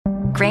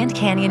Grand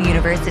Canyon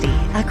University,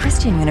 a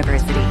Christian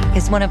university,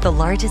 is one of the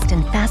largest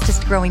and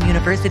fastest growing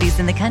universities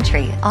in the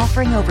country,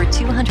 offering over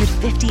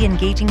 250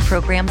 engaging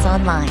programs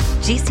online.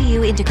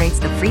 GCU integrates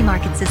the free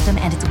market system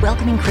and its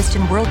welcoming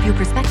Christian worldview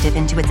perspective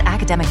into its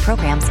academic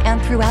programs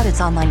and throughout its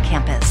online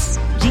campus.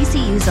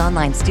 GCU's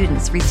online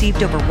students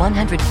received over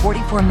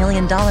 $144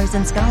 million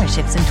in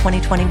scholarships in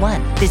 2021.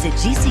 Visit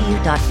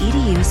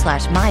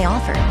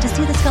gcu.edu/myoffer to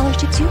see the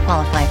scholarships you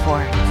qualify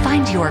for.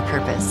 Find your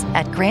purpose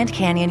at Grand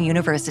Canyon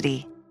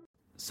University.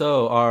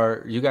 So,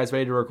 are you guys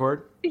ready to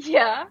record?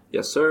 Yeah.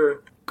 Yes,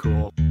 sir.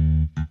 Cool.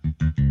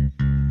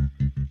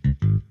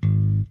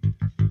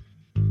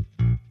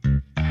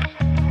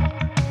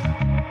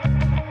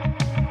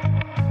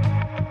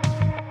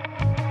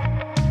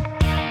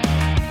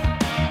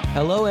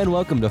 Hello and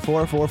welcome to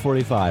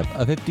 4445,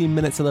 a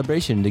 15-minute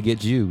celebration to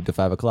get you to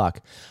 5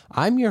 o'clock.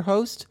 I'm your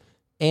host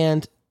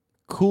and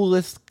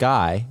coolest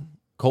guy,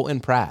 Colton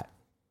Pratt.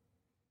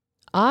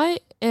 I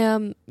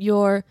am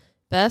your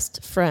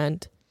best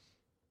friend,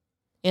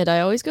 and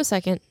I always go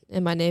second,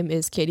 and my name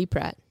is Katie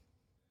Pratt.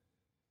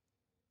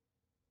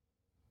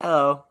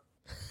 Hello.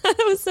 That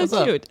was so What's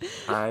up? cute.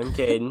 I'm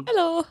Caden.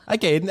 Hello. Hi,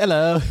 Caden.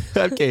 Hello.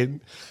 I'm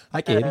Caden.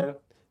 Hi, Caden. Hello.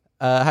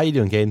 How you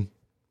doing, Caden?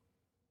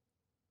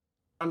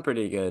 I'm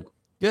pretty good.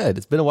 Good.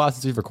 It's been a while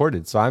since we've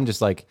recorded, so I'm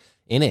just like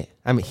in it.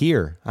 I'm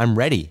here. I'm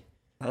ready.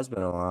 It has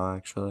been a while,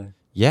 actually.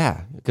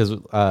 Yeah, because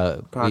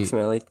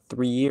Approximately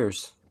 3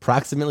 years.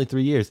 approximately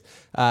 3 years.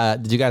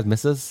 Did you guys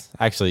miss us?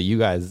 Actually, you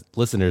guys,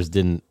 listeners,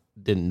 didn't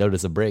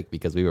notice a break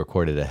because we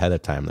recorded ahead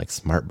of time like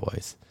smart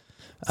boys.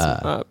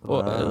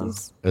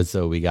 Boys. And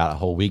so we got a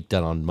whole week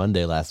done on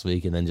Monday last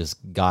week and then just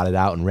got it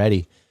out and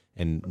ready.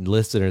 And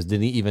listeners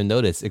didn't even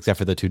notice, except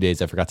for the 2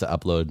 days I forgot to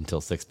upload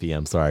until 6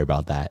 p.m. Sorry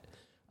about that.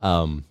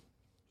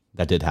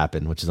 That did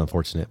happen, which is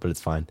unfortunate, but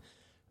it's fine.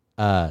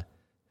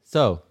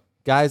 So,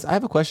 guys, I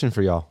have a question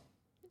for y'all.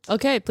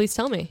 Okay, please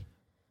tell me.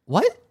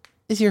 What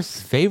is your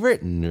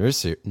favorite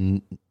nursery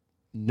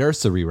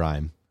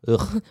rhyme?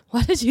 Ugh,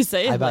 Why did you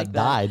say it I about like that?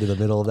 died in the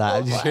middle of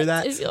that. Did you hear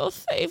that? What is your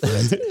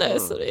favorite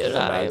nursery It's a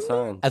bad rhyme?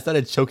 sign. I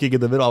started choking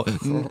in the middle.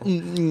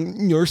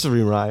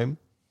 Nursery rhyme.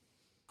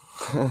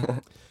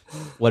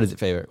 What is it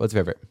favorite? What's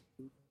your favorite?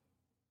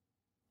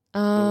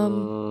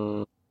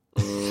 Mm,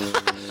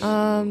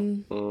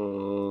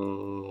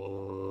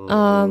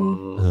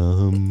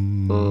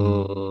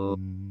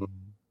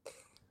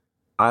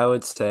 I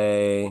would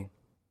say...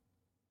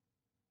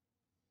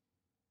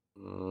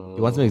 You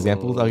want some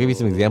examples? I'll give you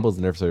some examples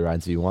of nursery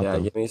rhymes if you want Yeah,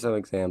 them. give me some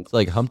examples.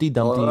 Like Humpty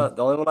Dumpty.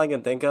 The only one I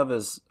can think of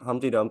is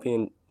Humpty Dumpty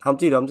and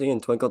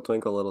Twinkle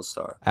Twinkle Little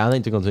Star. I don't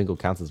think Twinkle Twinkle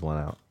counts as one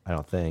out. I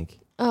don't think.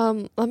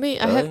 Let me.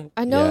 Really?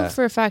 I know Yeah.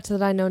 for a fact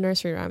that I know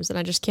nursery rhymes, and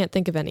I just can't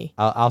think of any.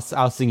 I'll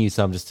sing you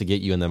some just to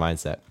get you in the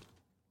mindset.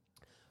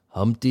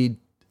 Humpty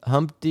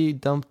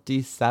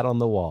Dumpty sat on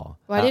the wall.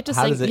 Why do you have to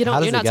How sing? does it- You how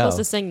don't. does You're it not go? supposed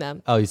to sing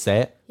them. Oh, you say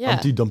it? Yeah.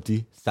 Humpty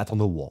Dumpty sat on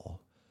the wall.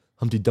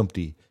 Humpty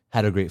Dumpty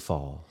had a great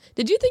fall.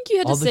 Did you think you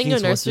had to All the sing a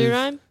king's nursery horses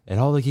rhyme, and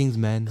all the king's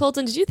men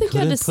Colton? Did you think you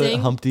had couldn't to put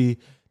sing? Humpty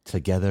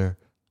together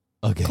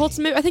again.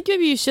 Colton, I think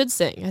maybe you should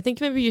sing. I think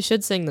maybe you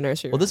should sing the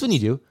nursery Well, rhyme. this one you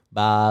do.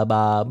 Ba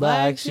ba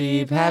black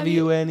sheep, have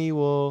you any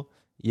wool?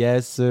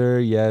 Yes, sir.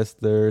 Yes,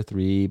 there.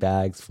 3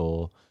 bags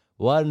full.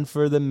 1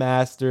 for the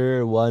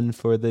master, 1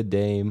 for the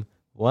dame,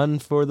 1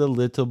 for the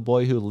little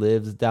boy who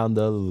lives down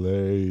the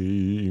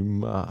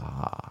lane.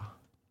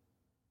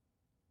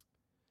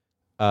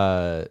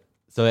 So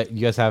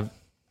you guys have.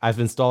 I've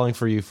been stalling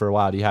for you for a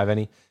while. Do you have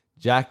any?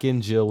 Jack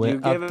and Jill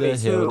went up the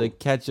hill to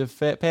catch a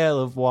pail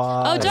of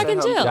water. Oh, Jack and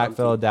Jill. Jack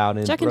fell down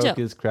and Jack and broke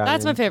Jill. his crown.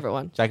 That's my favorite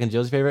one. Jack and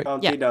Jill's favorite?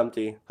 Humpty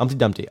Dumpty. Humpty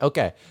Dumpty.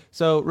 Okay.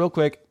 So real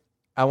quick,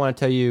 I want to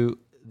tell you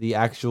the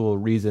actual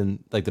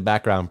reason, like the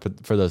background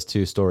for those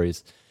two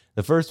stories.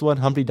 The first one,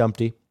 Humpty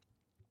Dumpty.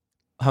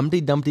 Humpty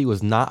Dumpty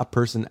was not a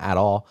person at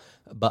all,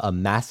 but a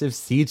massive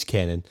siege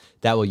cannon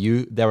that were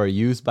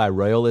used by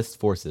royalist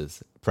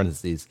forces,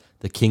 parentheses,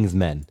 the king's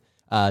men,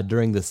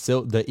 during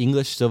the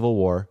English Civil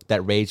War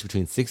that raged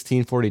between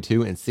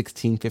 1642 and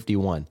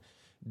 1651.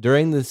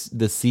 During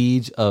the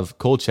siege of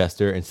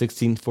Colchester in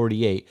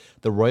 1648,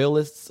 the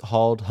Royalists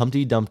hauled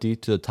Humpty Dumpty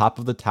to the top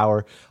of the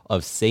tower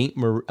of St.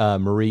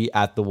 Marie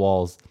at the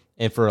Walls,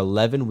 and for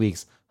 11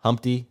 weeks,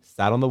 Humpty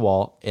sat on the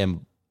wall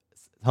and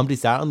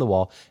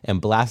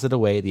blasted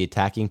away the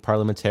attacking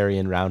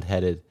parliamentarian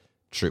round-headed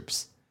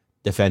troops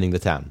defending the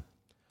town.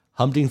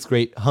 Humpty's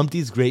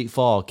great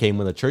fall came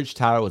when the church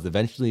tower was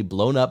eventually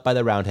blown up by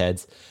the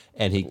Roundheads,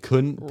 and he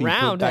couldn't be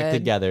put back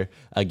together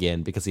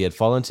again because he had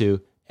fallen to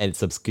and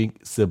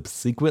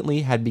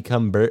subsequently had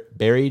become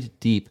buried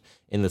deep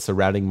in the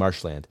surrounding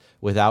marshland.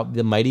 Without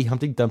the mighty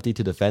Humpty Dumpty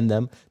to defend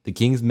them, the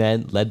king's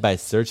men, led by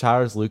Sir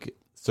Charles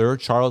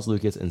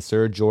Lucas and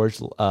Sir George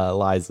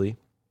Leslie,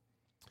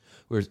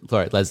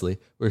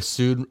 were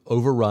soon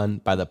overrun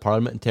by the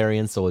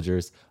parliamentarian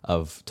soldiers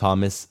of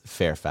Thomas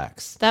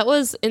Fairfax. That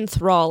was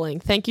enthralling.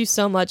 Thank you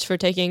so much for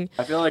taking.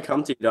 I feel like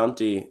Humpty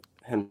Dumpty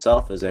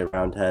himself is a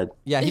roundhead.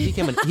 Yeah, he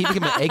became an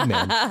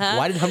Eggman.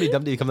 Why did Humpty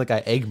Dumpty become like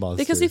an egg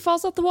monster? Because he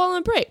falls off the wall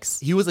and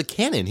breaks. He was a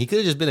cannon. He could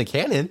have just been a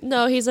cannon.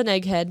 No, he's an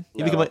egghead.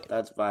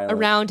 That's violent. A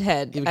round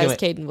head, became as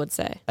Caden would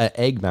say. An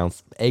egg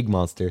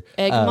monster.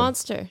 Egg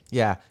monster.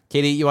 Yeah.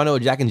 Katie, you want to know where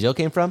Jack and Jill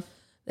came from?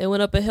 They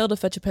went up a hill to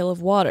fetch a pail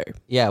of water.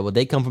 Yeah, well,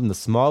 they come from the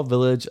small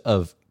village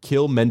of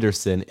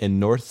Kilmenderson in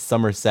North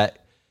Somerset.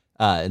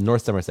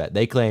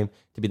 They claim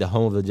to be the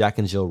home of the Jack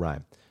and Jill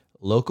rhyme.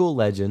 Local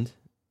legend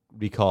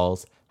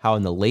recalls how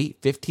in the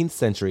late 15th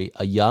century,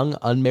 a young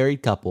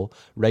unmarried couple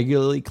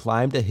regularly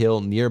climbed a hill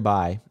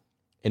nearby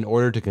in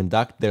order to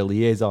conduct their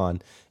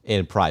liaison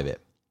in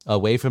private,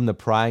 away from the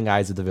prying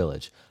eyes of the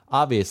village.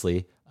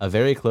 Obviously, after a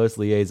very close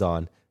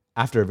liaison,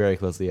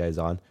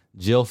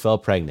 Jill fell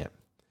pregnant.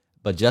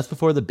 But just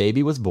before the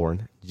baby was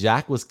born,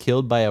 Jack was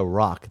killed by a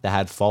rock that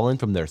had fallen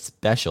from their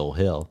special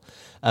hill.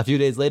 A few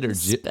days later,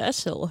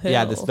 Special hill.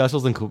 Yeah, the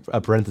special's in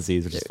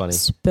parentheses, which is funny.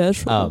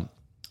 Special.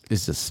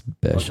 It's a What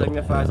special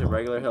signifies hill. a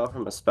regular hill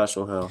from a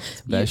special hill?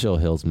 Special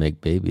hills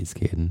make babies,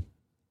 Caden.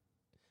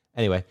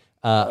 Anyway,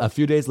 a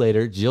few days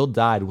later, Jill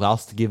died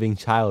whilst giving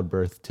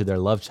childbirth to their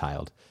love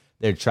child.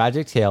 Their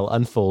tragic tale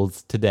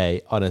unfolds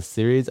today on a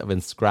series of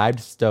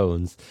inscribed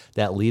stones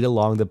that lead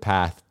along the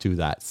path to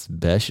that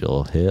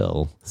special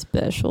hill.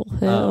 Special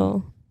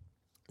hill.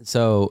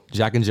 So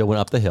Jack and Jill went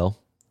up the hill,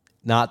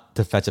 not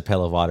to fetch a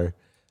pail of water,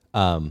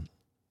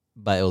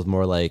 but it was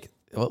more like,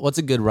 what's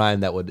a good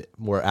rhyme that would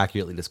more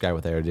accurately describe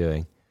what they were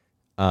doing?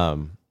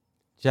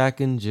 Jack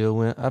and Jill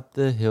went up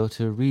the hill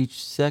to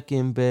reach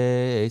second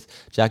base.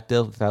 Jack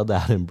fell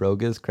down and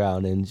broke his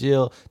crown, and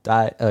Jill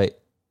died.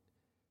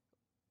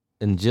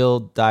 And Jill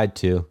died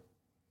too.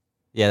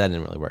 Yeah, that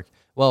didn't really work.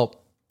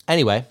 Well,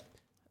 anyway.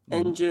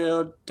 And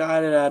Jill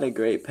died at a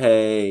great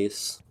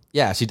pace.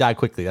 Yeah, she died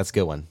quickly. That's a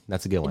good one.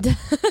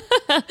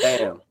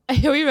 Damn.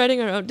 Are we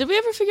writing our own? Did we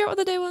ever figure out what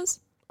the day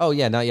was? Oh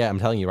yeah, not yet. I'm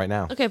telling you right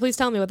now. Okay, please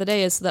tell me what the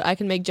day is so that I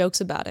can make jokes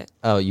about it.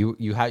 Oh, you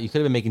could have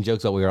been making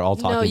jokes about what we were all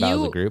talking about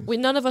as a group.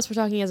 None of us were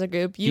talking as a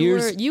group.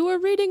 You were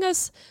reading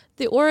us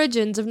the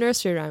origins of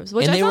nursery rhymes,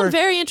 which I found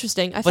very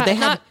interesting. I'm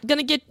not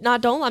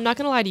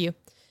gonna lie to you.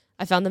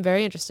 I found them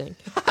very interesting.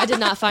 I did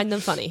not find them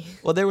funny.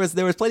 Well, there was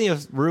plenty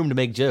of room to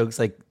make jokes.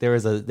 Like there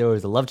was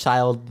a love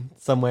child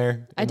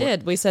somewhere. I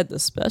did. We said the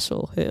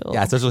special hill.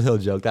 Yeah, special hill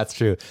joke. That's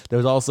true.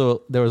 There was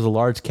a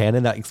large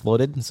cannon that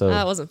exploded. So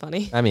that wasn't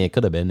funny. I mean, it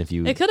could have been if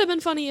you. It could have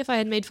been funny if I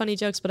had made funny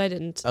jokes, but I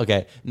didn't.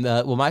 Okay.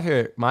 Well,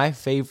 my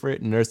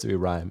favorite nursery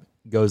rhyme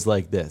goes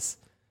like this: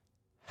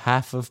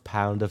 half a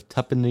pound of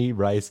tuppenny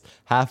rice,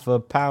 half a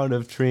pound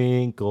of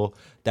treacle.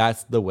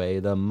 That's the way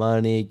the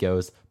money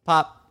goes.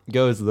 Pop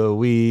goes the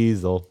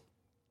weasel.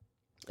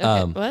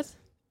 Okay, what?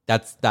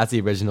 That's the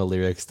original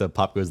lyrics to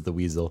 "Pop Goes the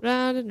Weasel."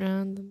 Round and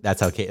round.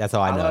 That's how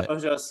I know it. That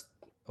was just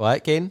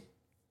What, Caden?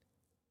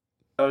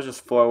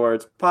 4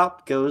 words.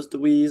 Pop goes the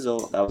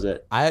weasel. That was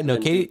it. I know,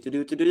 Katie.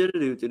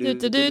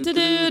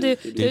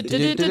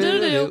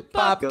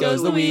 Pop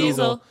goes the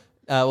weasel.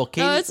 Well,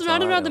 Katie. Oh, it's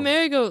round and round the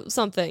merry-go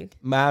something.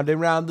 Round and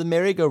round the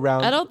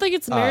merry-go-round. I don't think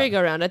it's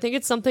merry-go-round. I think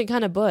it's something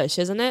kind of bush,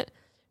 isn't it?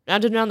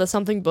 Round and round the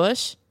something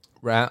bush.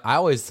 I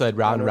always said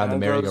round and round the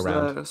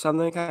merry-go-round.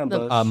 Something kind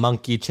of bush. A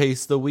monkey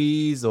chased the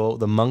weasel.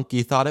 The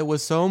monkey thought it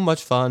was so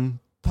much fun.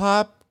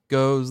 Pop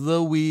goes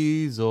the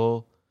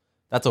weasel.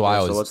 That's what I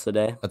always. So what's the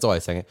day? That's all I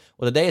sang it.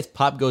 Well, the day is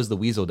Pop Goes the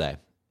Weasel Day.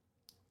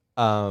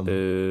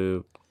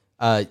 Boo.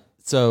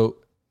 So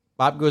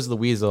Pop Goes the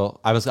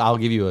Weasel. I'll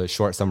give you a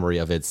short summary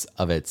of its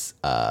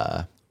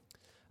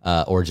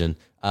origin.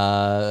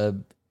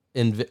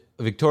 In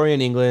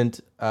Victorian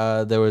England,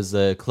 there was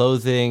a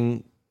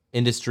clothing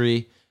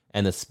industry,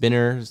 and the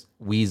spinner's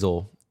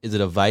weasel is a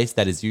device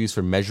that is used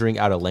for measuring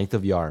out a length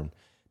of yarn.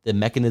 The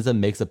mechanism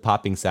makes a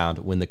popping sound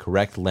when the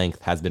correct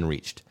length has been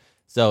reached.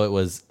 So it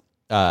was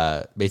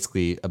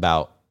basically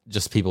about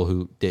just people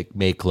who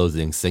made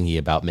clothing singing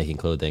about making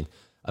clothing,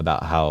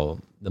 about how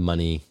the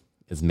money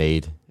is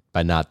made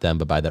by not them,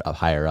 but by the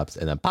higher ups.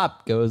 And then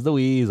pop goes the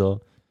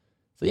weasel.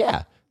 So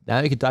yeah,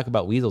 now we can talk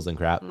about weasels and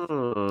crap.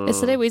 Is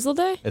today Weasel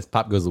Day? It's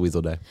Pop Goes the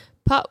Weasel Day.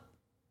 Pop.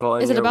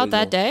 Is it about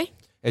that day?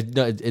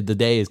 The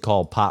day is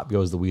called Pop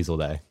Goes the Weasel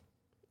Day.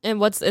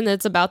 And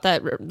it's about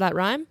that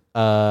rhyme?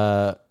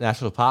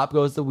 National Pop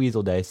Goes the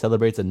Weasel Day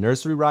celebrates a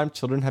nursery rhyme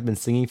children have been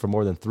singing for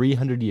more than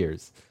 300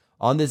 years.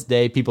 On this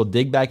day, people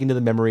dig back into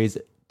the memories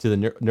to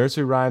the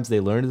nursery rhymes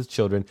they learned as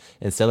children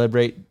and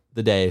celebrate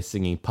the day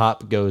singing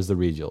Pop Goes the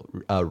Weasel.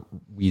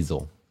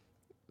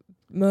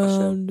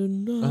 Round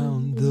and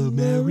round the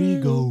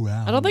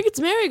merry-go-round. I don't think it's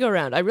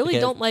merry-go-round. I really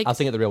don't like... I'll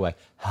sing it the real way.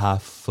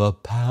 Half a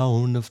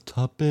pound of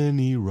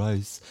tuppenny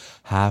rice,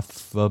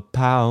 half a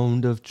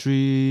pound of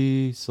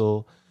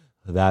treacle.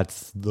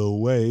 That's the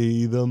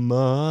way the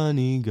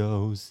money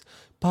goes.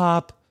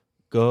 Pop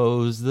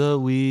goes the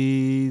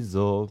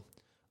weasel.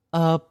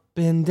 Up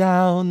and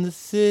down the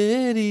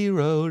city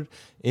road,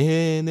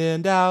 in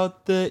and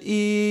out the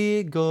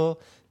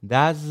eagle.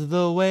 That's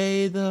the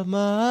way the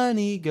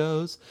money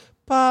goes.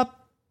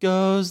 Pop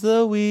goes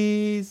the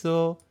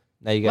weasel.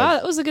 Now you guys. Wow,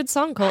 that was a good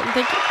song, Colton.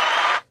 Thank you.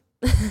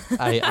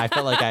 I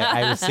felt like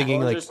I was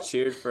singing like just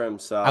cheered for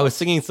himself. I was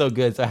singing so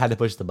good, so I had to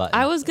push the button.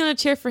 I was gonna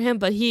cheer for him,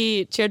 but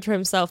he cheered for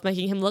himself,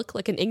 making him look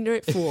like an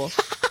ignorant fool.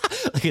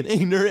 Like an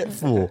ignorant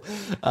fool.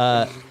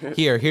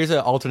 Here's an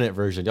alternate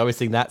version. You always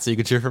sing that so you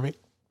can cheer for me?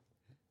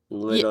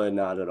 Literally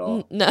not at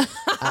all. No.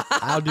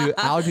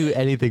 I'll do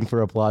anything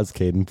for applause,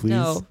 Caden,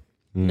 please.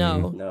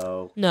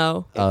 No.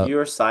 No. If you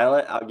are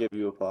silent, I'll give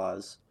you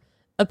applause.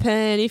 A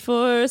penny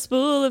for a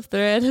spool of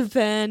thread, a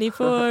penny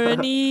for a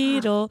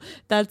needle.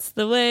 That's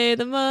the way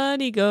the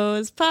money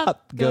goes.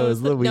 Pop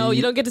goes the weasel. No,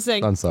 you don't get to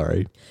sing. I'm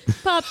sorry.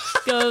 Pop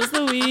goes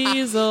the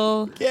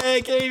weasel.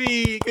 Yay,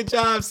 Katie. Good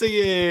job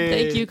singing.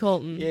 Thank you,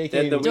 Colton. Yay,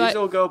 Did the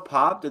weasel go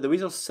pop? Did the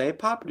weasel say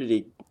pop? Or did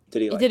he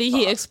like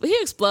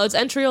he explodes.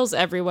 Entrails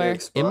everywhere.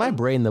 In my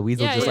brain, the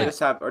weasel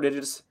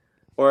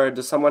or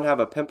does someone have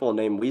a pimple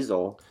named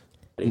Weasel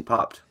that he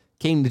popped?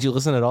 Caden, did you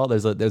listen at all?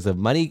 There's a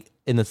money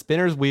in the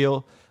spinner's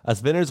wheel. A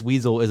spinner's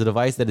weasel is a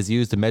device that is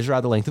used to measure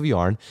out the length of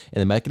yarn,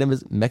 and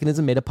the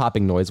mechanism made a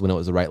popping noise when it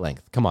was the right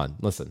length. Come on,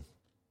 listen.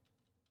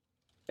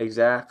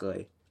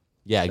 Exactly.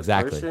 Yeah,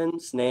 exactly. The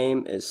person's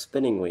name is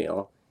Spinning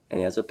Wheel, and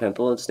he has a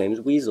pimple, and his name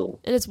is Weasel.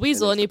 And it's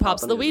Weasel, and he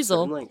pops the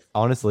Weasel.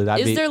 Honestly,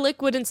 is there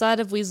liquid inside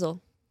of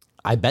Weasel?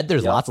 I bet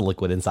there's lots of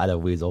liquid inside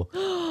of Weasel.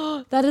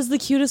 That is the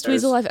cutest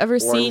weasel I've ever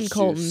seen,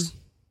 Colton.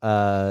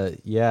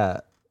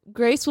 Yeah.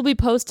 Grace will be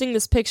posting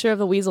this picture of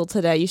the weasel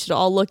today. You should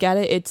all look at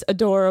it. It's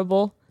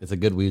adorable. It's a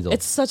good weasel.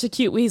 It's such a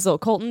cute weasel.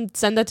 Colton,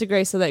 send that to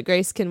Grace so that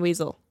Grace can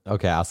weasel.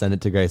 Okay, I'll send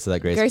it to Grace so that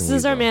Grace can weasel. Grace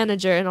is our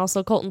manager and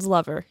also Colton's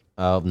lover.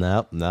 Oh,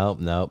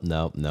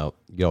 no.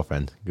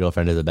 Girlfriend.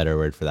 Girlfriend is a better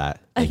word for that.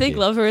 I think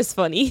lover is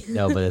funny.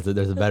 No, but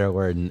there's a better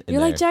word in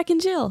You're there. like Jack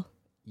and Jill.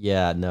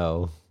 Yeah,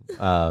 no.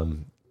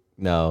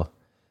 No.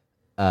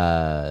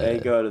 They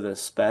go to the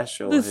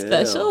special hill.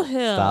 Special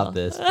hill. Stop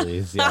this,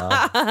 please,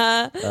 y'all.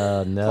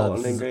 No.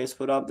 Colton and Grace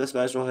put up the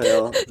special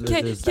hill.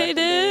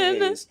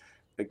 Kaden.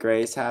 But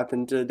Grace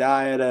happened to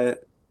die at a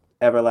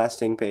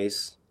everlasting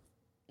pace.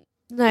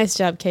 Nice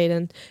job,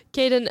 Caden.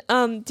 Caden,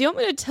 do you want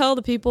me to tell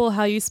the people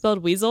how you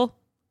spelled weasel?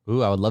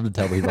 Ooh, I would love to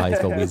tell people how you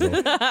spell weasel.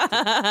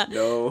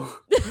 No.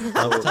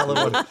 Tell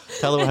them how you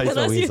spell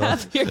Unless weasel. You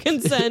have your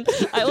consent.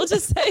 I will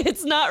just say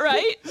it's not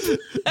right.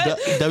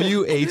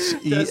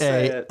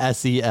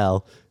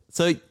 WHEASEL.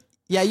 So,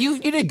 yeah, you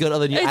did good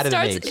other than you added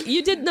an H.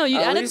 You did, no, you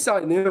At added. least I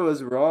knew it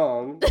was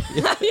wrong.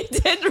 You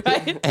did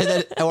right. And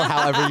then, or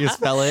however you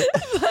spell it.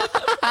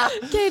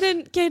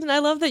 Caden, I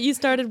love that you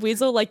started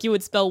weasel like you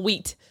would spell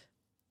wheat.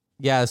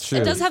 Yeah, it's true.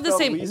 It does have the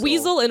same,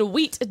 weasel and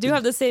wheat do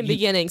have the same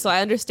beginning, so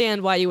I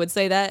understand why you would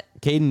say that.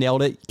 Caden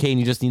nailed it. Caden,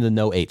 you just need to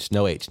no H,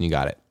 and you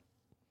got it.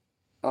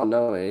 Oh,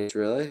 no H,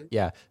 really?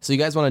 Yeah. So you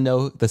guys want to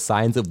know the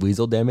signs of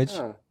weasel damage?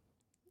 Huh.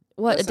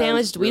 What, That a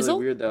damaged sounds really weasel?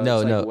 Weird, though.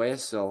 No, It's no. like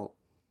Weasel.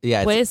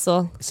 Yeah.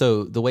 Weasel.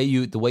 So the way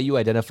you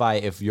identify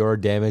if your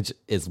damage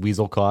is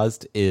weasel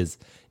caused is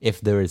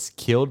if there is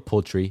killed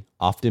poultry,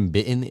 often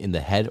bitten in the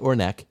head or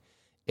neck,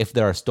 if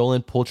there are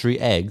stolen poultry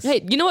eggs.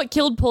 Hey, you know what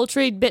killed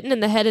poultry bitten in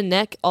the head and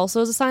neck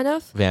also is a sign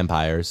of?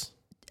 Vampires.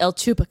 El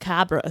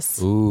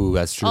chupacabras. Ooh,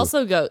 that's true.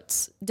 Also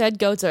goats. Dead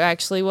goats are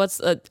actually what's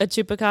a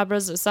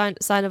chupacabras, a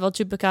sign of El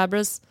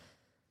chupacabras.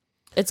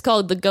 It's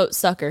called the goat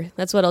sucker.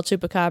 That's what El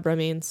chupacabra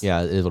means.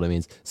 Yeah, it is what it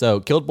means. So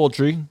killed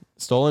poultry,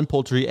 stolen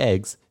poultry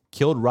eggs,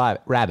 killed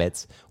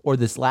rabbits, or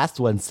this last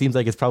one seems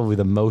like it's probably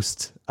the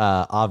most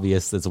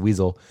obvious. It's a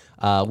weasel.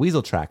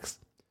 Weasel tracks.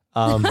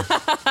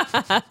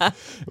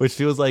 Which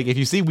feels like if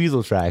you see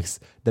weasel tracks,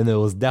 then there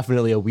was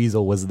definitely a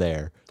weasel was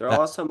there. There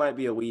also might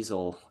be a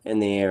weasel in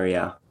the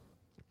area.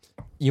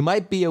 You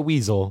might be a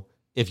weasel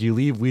if you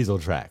leave weasel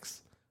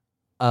tracks.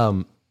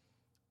 Let's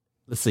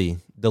see.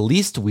 The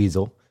least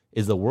weasel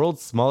is the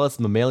world's smallest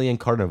mammalian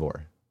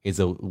carnivore. It's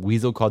a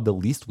weasel called the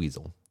least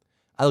weasel.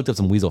 I looked up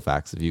some weasel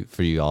facts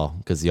for you all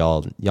because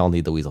y'all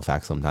need the weasel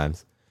facts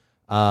sometimes.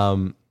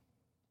 Some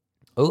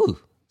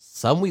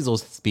weasel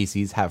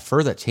species have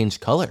fur that change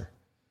color.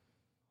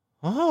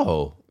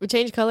 Oh, We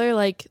change color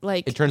like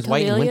it turns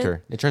white in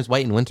winter. It turns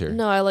white in winter.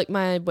 No, I like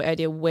my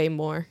idea way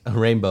more. A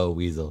rainbow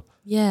weasel.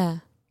 Yeah.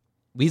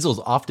 Weasels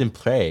often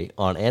prey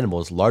on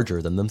animals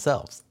larger than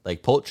themselves,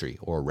 like poultry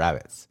or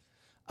rabbits.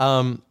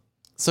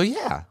 So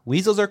yeah,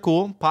 weasels are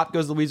cool. Pop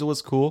goes the weasel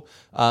was cool.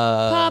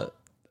 Pop.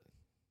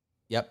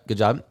 Yep, good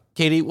job.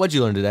 Katie, what'd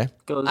you learn today?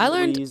 I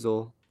learned-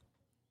 Weasel.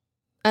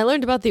 I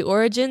learned about the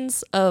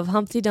origins of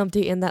Humpty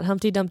Dumpty and that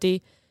Humpty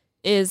Dumpty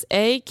is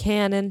a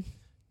cannon.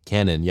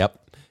 Cannon, yep.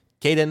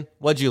 Caden,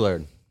 what'd you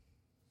learn?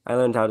 I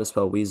learned how to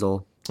spell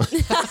weasel.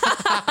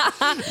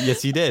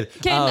 Yes, you did.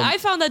 Caden, I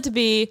found that to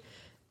be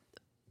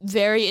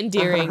very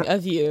endearing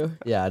of you.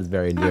 Yeah, it's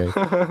very endearing.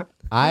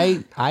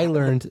 I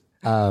learned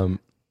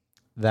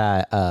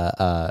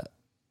that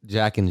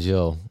Jack and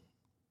Jill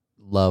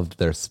loved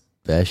their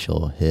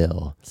special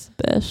hill.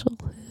 Special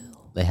hill.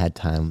 They had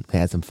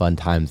some fun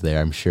times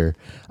there, I'm sure.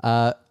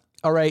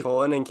 All right.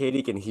 Colin and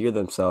Katie can hear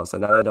themselves,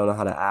 and now they don't know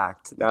how to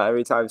act. Now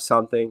every time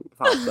something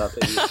pops up,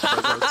 they use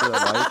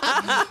the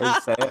mic, they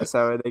say it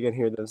so they can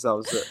hear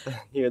themselves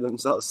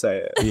say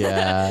it.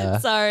 Yeah.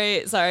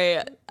 Sorry.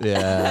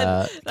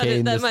 Yeah.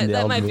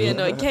 that might be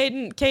annoying.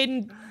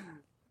 Caden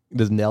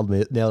just nailed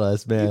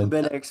us, man. You've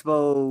been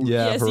exposed.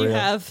 Yeah, yes, you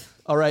have.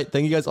 All right.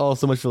 Thank you guys all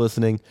so much for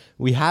listening.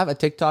 We have a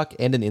TikTok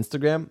and an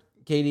Instagram.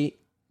 Katie,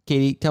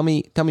 tell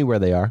me where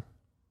they are.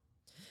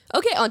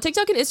 Okay, on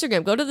TikTok and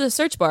Instagram, go to the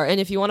search bar, and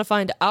if you want to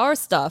find our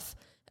stuff,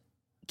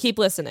 keep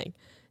listening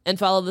and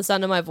follow the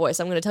sound of my voice.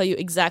 I'm going to tell you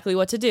exactly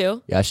what to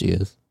do. Yeah, she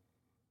is.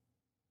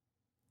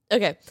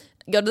 Okay,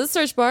 go to the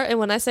search bar, and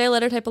when I say a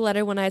letter, type a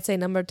letter. When I say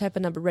number, type a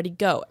number. Ready,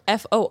 go.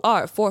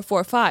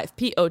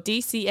 FOR445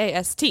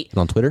 PODCAST. And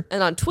on Twitter?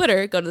 And on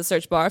Twitter, go to the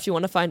search bar if you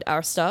want to find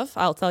our stuff.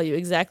 I'll tell you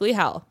exactly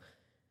how.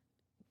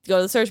 Go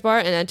to the search bar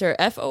and enter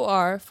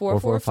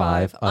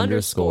FOR445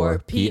 underscore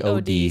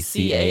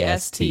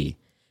PODCAST.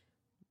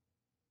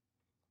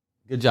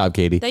 Good job,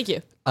 Katie. Thank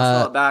you.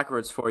 Spell it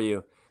backwards for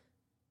you.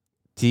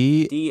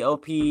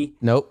 DOP.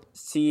 Nope.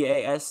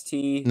 CAST.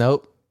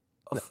 Nope.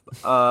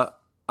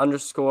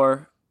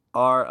 Underscore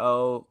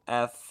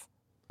ROF.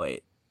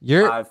 Wait.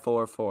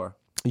 544.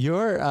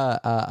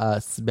 Your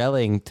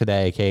spelling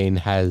today, Kane,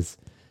 has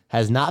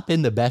not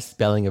been the best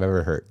spelling I've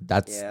ever heard.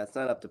 Yeah, it's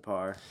not up to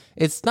par.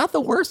 It's not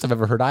the worst I've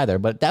ever heard either,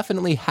 but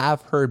definitely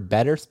have heard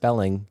better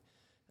spelling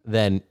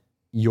than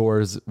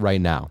yours right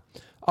now.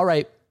 All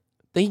right.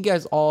 Thank you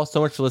guys all so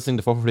much for listening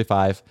to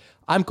 445.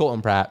 I'm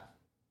Colton Pratt.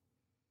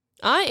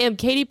 I am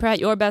Katie Pratt,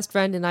 your best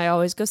friend, and I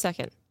always go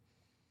second.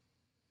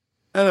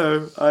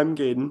 Hello, I'm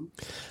Gaden.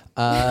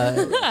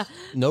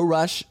 No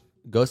rush.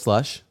 Go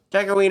slush.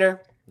 Check a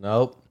wiener.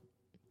 Nope.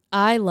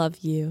 I love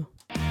you.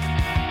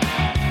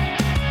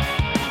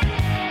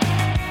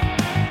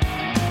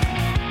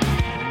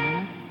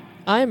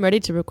 I am ready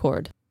to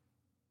record.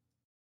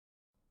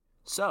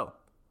 So,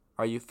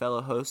 are you fellow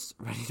hosts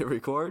ready to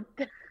record?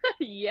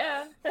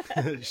 Yeah.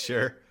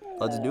 Sure.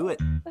 Let's do it.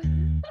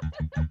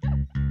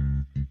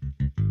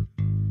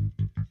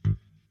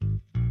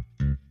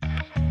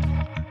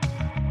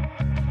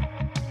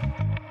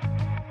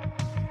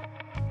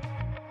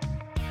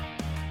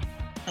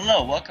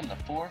 Hello, welcome to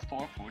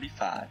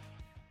 445.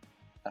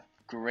 A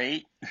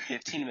great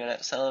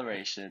 15-minute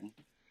celebration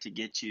to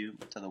get you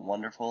to the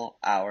wonderful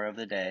hour of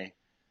the day,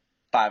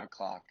 5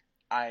 o'clock.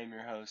 I am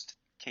your host,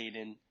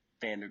 Caden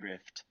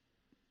Vandergrift.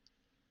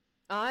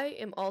 I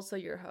am also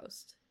your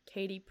host,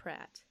 Katie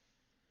Pratt.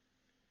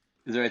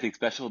 Is there anything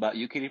special about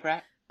you, Katie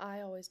Pratt?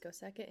 I always go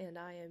second, and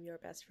I am your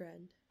best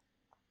friend.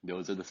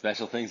 Those are the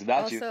special things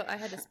about you. Also, I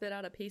had to spit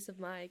out a piece of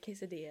my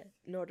quesadilla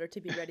in order to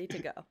be ready to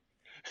go.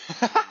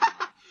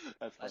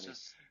 That's funny. Let's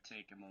just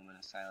take a moment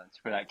of silence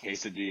for that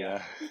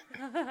quesadilla.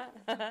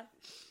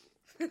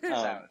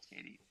 Silence,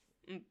 Katie.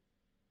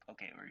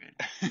 Okay, we're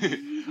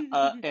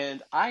good.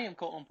 And I am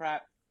Colton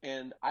Pratt,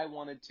 and I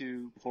wanted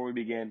to, before we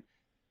begin,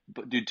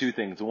 do two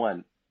things.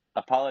 One,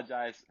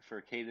 apologize for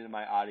Kaden and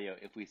my audio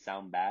if we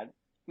sound bad.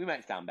 We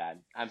might sound bad.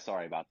 I'm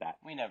sorry about that.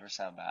 We never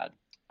sound bad.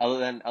 Other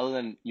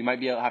than you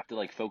might be able to have to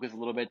like focus a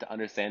little bit to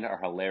understand our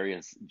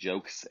hilarious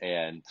jokes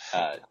and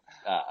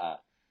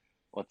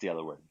what's the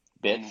other word?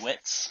 Bits. And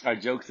wits. Our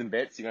jokes and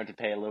bits. You're going to have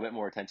to pay a little bit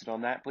more attention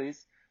on that,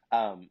 please.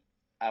 I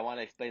want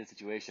to explain the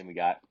situation we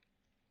got.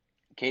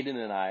 Kaden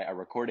and I are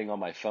recording on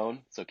my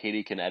phone, so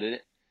Katie can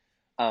edit it.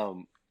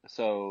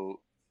 So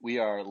we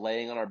are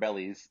laying on our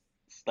bellies,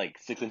 like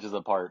 6 inches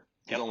apart.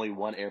 Because only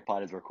one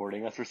AirPod is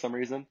recording us for some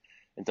reason.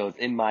 And so it's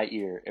in my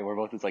ear, and we're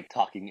both just like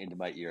talking into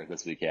my ear as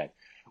best we can,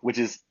 which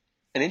is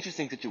an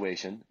interesting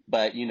situation,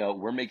 but you know,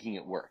 we're making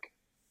it work.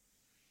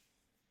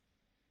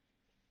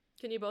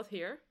 Can you both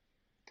hear?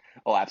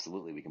 Oh,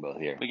 absolutely. We can both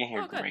hear. We can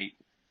hear great.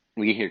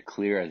 We can hear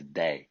clear as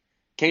day.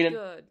 Kaden,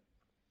 good.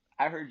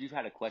 I heard you've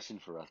had a question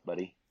for us,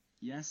 buddy.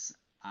 Yes,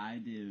 I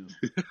do.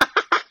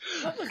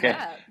 What was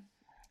that?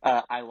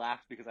 I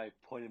laughed because I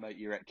pointed my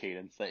ear at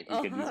Kaden so that he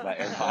could use my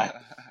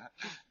AirPod.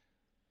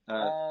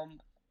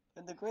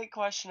 And the great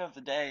question of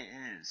the day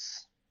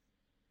is,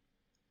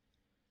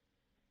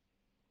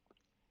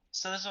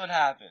 so this is what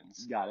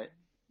happens. Got it.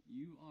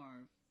 You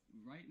are,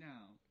 right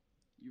now,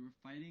 you're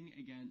fighting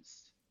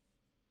against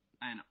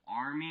an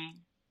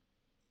army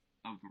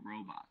of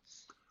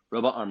robots.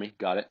 Robot army.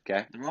 Got it.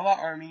 Okay. The robot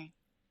army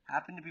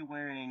happened to be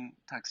wearing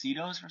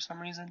tuxedos for some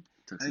reason.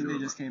 I think they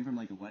just came from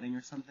like a wedding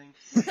or something.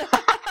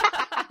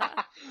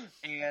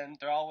 And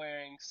they're all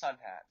wearing sun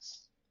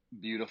hats.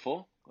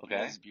 Beautiful.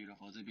 Okay. It's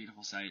beautiful. It's a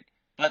beautiful sight.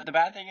 But the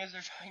bad thing is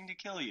they're trying to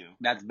kill you.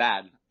 That's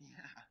bad. Yeah.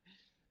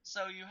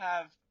 So you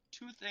have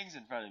two things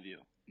in front of you.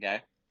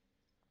 Okay.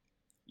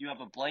 You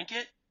have a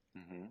blanket,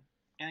 Mm-hmm. and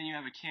then you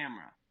have a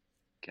camera.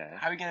 Okay.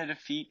 How are you going to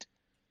defeat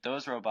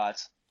those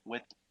robots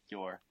with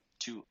your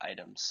two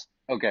items?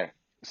 Okay.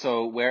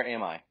 So where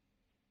am I?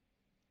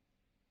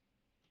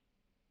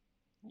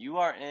 You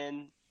are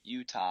in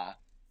Utah.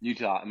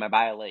 Utah. Am I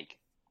by a lake?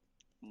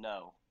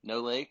 No. No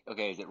lake?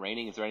 Okay. Is it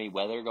raining? Is there any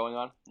weather going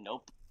on?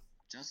 Nope.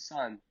 Just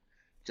sun.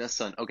 Just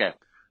sun. Okay.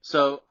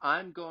 So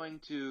I'm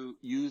going to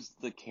use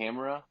the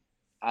camera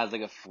as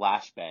like a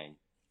flashbang.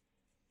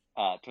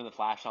 Turn the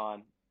flash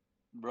on.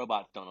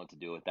 Robots don't know what to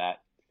do with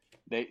that.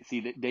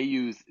 They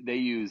use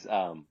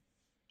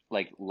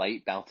like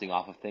light bouncing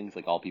off of things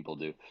like all people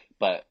do,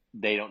 but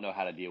they don't know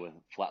how to deal with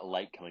flat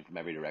light coming from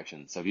every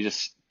direction. So if you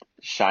just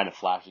shine a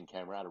flashing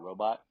camera at a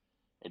robot,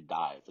 it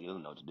dies. Like, it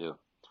doesn't know what to do.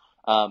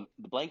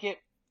 The blanket,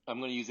 I'm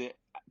going to use it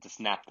to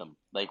snap them,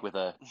 like with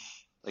a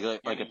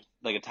like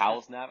a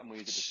towel snap. I'm going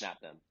to use it to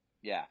snap them.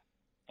 Yeah.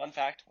 Fun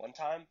fact: one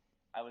time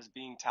I was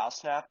being towel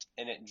snapped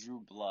and it drew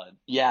blood.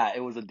 Yeah,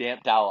 it was a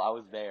damp towel. I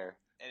was there.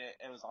 And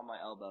it was on my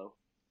elbow.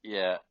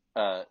 Yeah.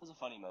 It was a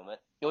funny moment.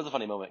 It was a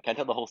funny moment. Can I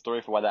tell the whole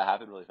story for why that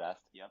happened really fast?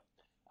 Yep.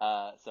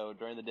 So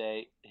during the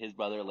day, his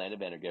brother, Landon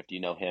Vandergrift,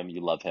 you know him,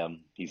 you love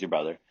him, he's your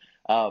brother.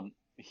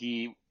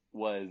 He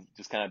was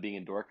just kind of being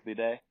a dork the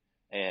day,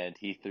 and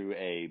he threw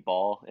a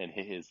ball and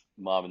hit his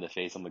mom in the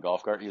face on the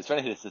golf cart. He was trying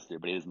to hit his sister,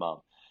 but hit his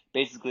mom.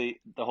 Basically,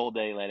 the whole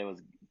day,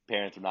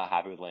 parents were not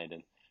happy with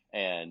Landon.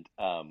 And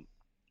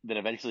then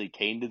eventually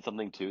Kane did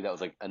something too that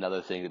was like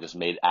another thing that just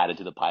added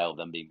to the pile of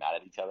them being mad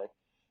at each other.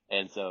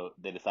 And so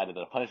they decided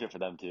that a punishment for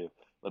them two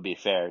would be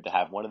fair to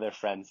have one of their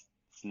friends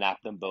snap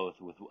them both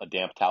with a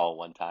damp towel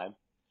one time.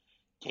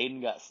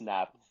 Caden got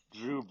snapped,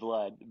 drew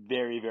blood,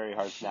 very, very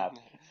hard snap,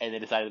 and they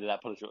decided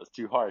that punishment was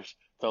too harsh.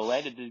 So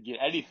Landon didn't get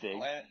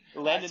anything. I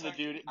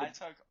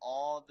took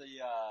all the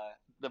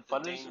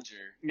danger.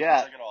 Yeah.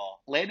 I took it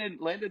all. Landon,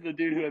 the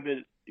dude who had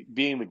been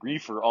being the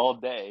griefer all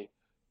day,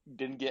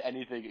 didn't get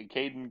anything, and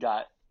Caden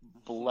got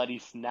bloody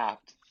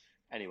snapped.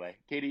 Anyway,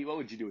 Katie, what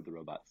would you do with the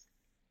robots?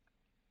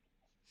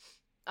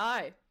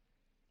 I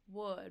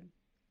would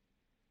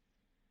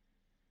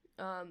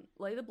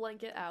lay the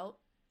blanket out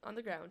on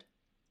the ground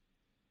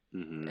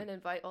and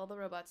invite all the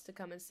robots to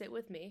come and sit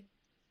with me.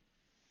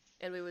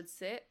 And we would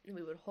sit and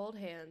we would hold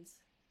hands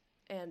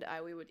and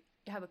we would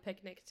have a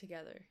picnic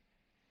together.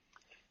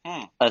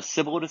 A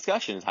civil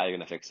discussion is how you're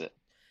going to fix it.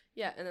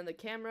 Yeah, and then the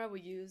camera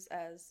we use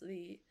as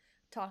the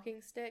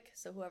talking stick,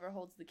 so whoever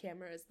holds the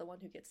camera is the one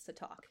who gets to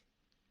talk.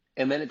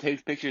 And then it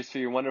takes pictures for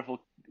your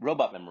wonderful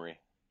robot memory.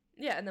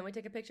 Yeah, and then we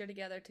take a picture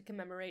together to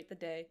commemorate the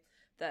day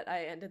that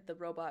I ended the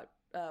robot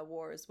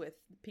wars with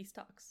peace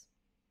talks.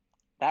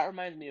 That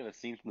reminds me of a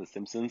scene from The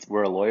Simpsons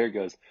where a lawyer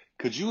goes,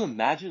 "Could you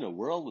imagine a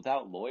world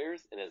without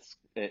lawyers?" And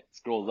it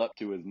scrolls up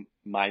to his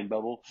mind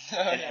bubble,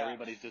 and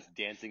everybody's just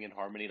dancing in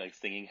harmony, like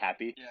singing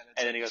happy. Yeah,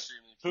 and then he goes,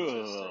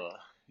 "Ugh."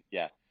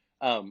 Yeah.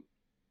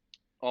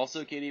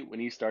 Also, Katie, when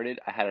you started,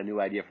 I had a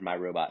new idea for my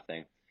robot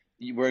thing.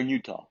 We're in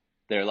Utah.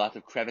 There are lots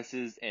of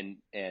crevices and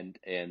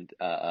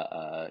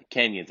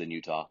canyons in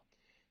Utah.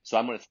 So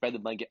I'm going to spread the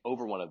blanket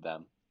over one of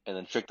them and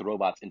then trick the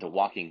robots into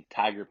walking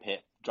Tiger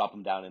Pit, drop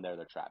them down in there,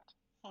 they're trapped.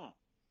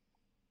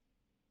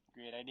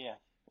 Great idea.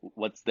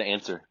 What's the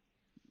answer?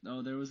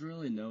 No, there was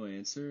really no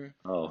answer.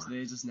 Oh.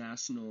 Today's just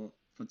National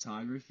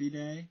Photography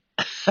Day.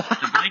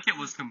 The blanket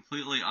was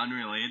completely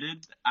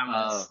unrelated. I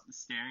was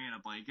staring at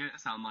a blanket,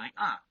 so I'm like,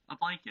 a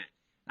blanket.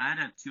 I had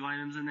to have two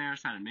items in there. I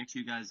was trying to mix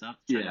you guys up.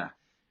 Yeah.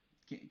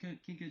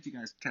 Can't get you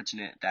guys catching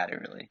it that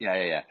early.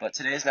 Yeah. But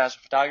today's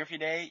National Photography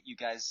Day. You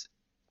guys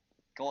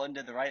Golden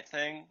did the right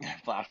thing.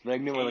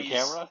 Flashbang me with a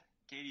camera.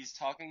 Katie's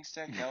talking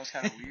stick. That was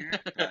kind of weird,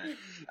 but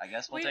I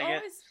guess we'll take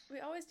it. We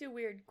always do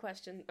weird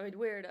questions. I mean,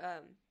 weird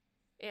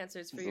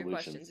answers for your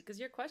questions because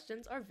your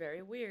questions are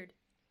very weird.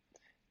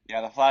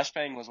 Yeah, the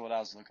flashbang was what I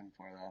was looking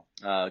for,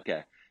 though.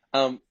 Okay.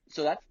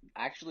 So that's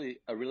actually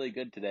a really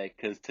good today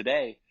because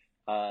today,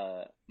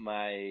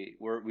 we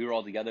were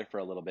all together for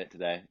a little bit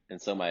today,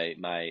 and so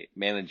my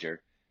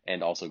manager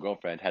and also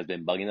girlfriend has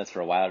been bugging us for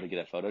a while to get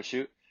a photo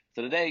shoot.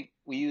 So today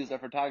we used our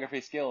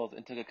photography skills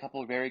and took a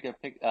couple of very good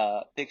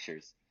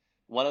pictures.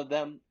 One of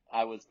them,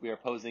 we were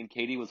posing.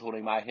 Katie was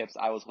holding my hips,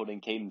 I was holding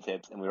Caden's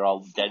hips, and we were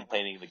all dead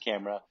planing the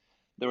camera.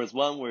 There was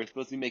one where we were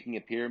supposed to be making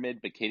a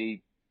pyramid, but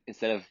Katie,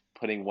 instead of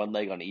putting one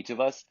leg on each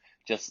of us,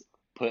 just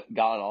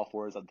got on all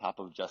fours on top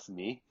of just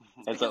me.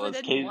 And so I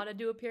didn't want to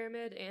do a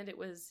pyramid, and it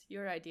was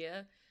your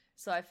idea,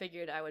 so I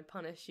figured I would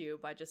punish you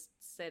by just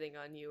sitting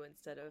on you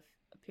instead of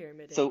a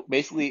pyramid. So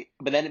basically,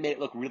 but then it made it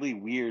look really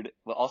weird,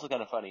 but also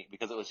kind of funny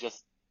because it was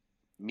just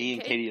me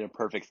and Katie in a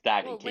perfect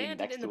stack, and Katie next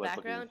to us. In the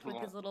background with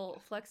his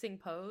little flexing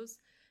pose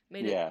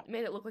made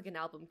it look like an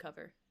album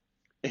cover.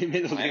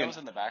 Lennon was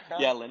in the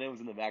background? Yeah, Lennon was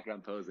in the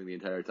background posing the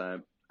entire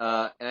time.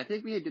 And I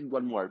think we did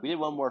one more. We did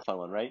one more fun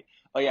one, right?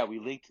 Oh yeah, we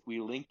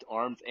linked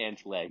arms and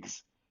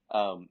legs.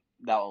 That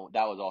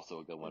was also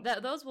a good one.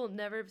 Those will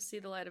never see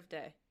the light of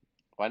day.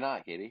 Why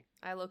not, Katie?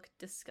 I look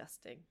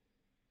disgusting.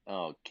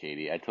 Oh,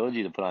 Katie, I told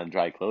you to put on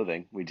dry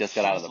clothing. We just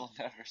got out of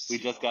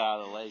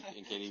the lake,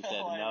 and Katie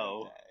said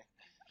no.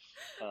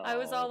 I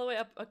was all the way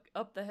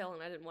up the hill,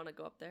 and I didn't want to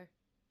go up there.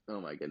 Oh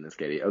my goodness,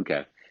 Katie.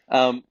 Okay.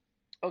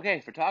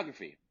 Okay,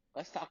 photography.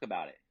 Let's talk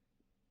about it.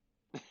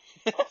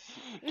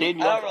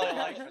 Katie, I don't really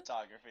like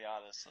photography,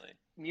 honestly.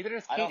 Neither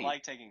does Katie. I don't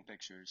like taking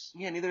pictures.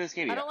 Yeah, neither does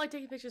Katie. I don't like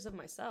taking pictures of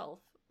myself.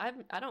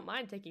 I don't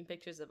mind taking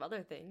pictures of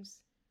other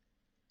things.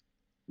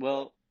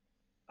 Well,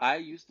 I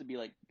used to be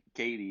like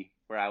Katie,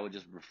 where I would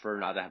just prefer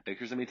not to have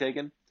pictures of me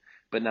taken.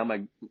 But now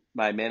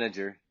my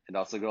manager and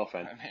also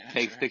girlfriend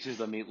takes pictures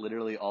of me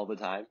literally all the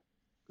time.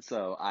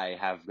 So I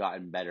have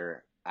gotten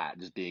better at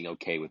just being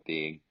okay with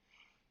being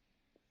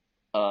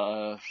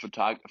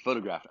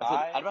photographed.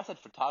 I don't know if I said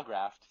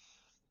photographed.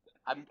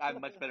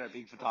 I'm much better at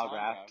being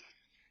photographed.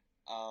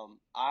 I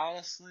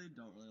honestly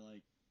don't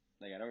really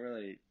I don't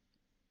really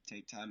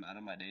take time out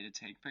of my day to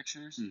take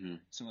pictures. Mm-hmm.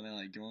 So when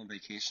I go on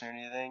vacation or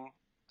anything,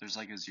 there's a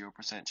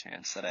 0%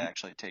 chance that I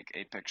actually take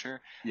a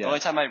picture. Yeah. The only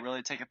time I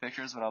really take a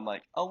picture is when I'm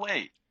like, oh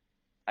wait,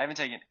 I haven't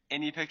taken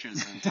any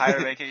pictures the entire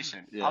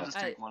vacation. Yeah. I'll just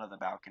take one on the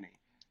balcony.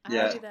 I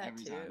do that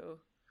too.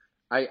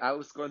 I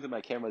was going through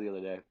my camera the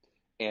other day,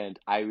 and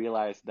I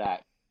realized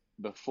that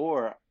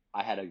before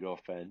I had a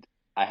girlfriend,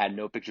 I had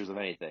no pictures of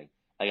anything.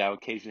 I would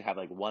occasionally have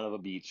one of a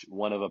beach,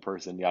 one of a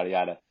person, yada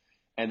yada,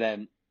 and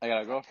then I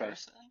got a girlfriend.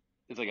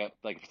 It's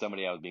like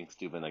somebody I was being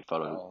stupid,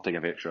 take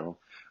a picture of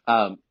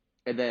them.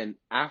 And then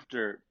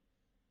after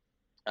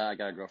I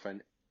got a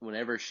girlfriend,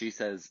 whenever she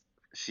says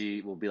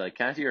she will be like,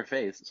 "Can I see your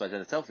face?" So I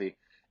send a selfie,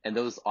 and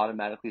those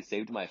automatically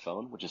saved to my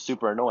phone, which is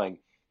super annoying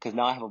because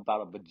now I have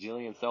about a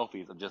bajillion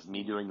selfies of just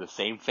me doing the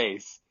same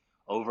face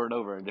over and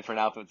over in different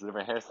outfits and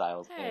different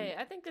hairstyles. Hey,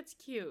 I think it's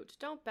cute.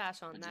 Don't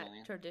bash on that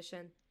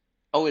tradition.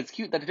 Oh, it's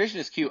cute. That tradition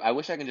is cute. I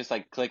wish I can just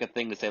click a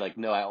thing to say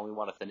no, I only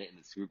want to send it in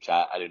this group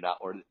chat. I do not,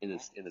 or in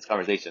this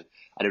conversation.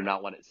 I do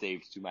not want it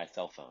saved to my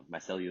cell phone, my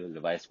cellular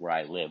device where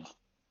I live.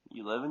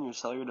 You live in your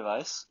cellular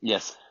device?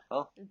 Yes.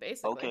 Oh,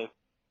 basically. Okay.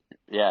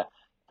 Yeah.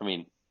 I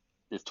mean,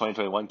 it's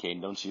 2021,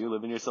 Kane. Don't you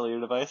live in your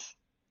cellular device?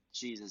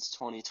 Jeez, it's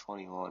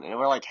 2021, and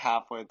we're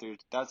halfway through.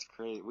 That's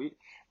crazy.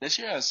 This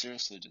year has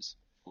seriously just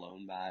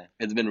flown by.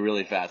 It's been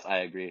really fast. I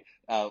agree.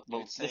 Well,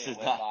 this is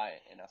not by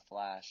in a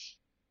flash.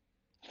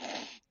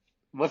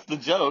 What's the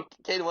joke?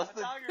 Kate, what's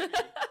photography?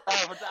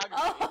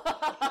 Photography.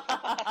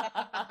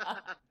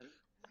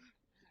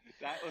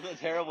 That was a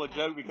terrible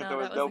joke because there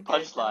was no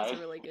punchline. That was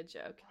a really good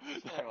joke.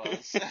 There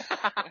was.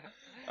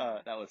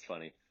 That was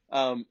funny.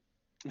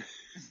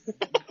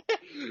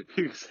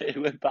 You say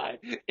it went by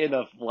in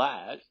a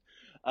flash.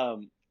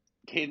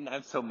 Caden,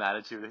 I'm so mad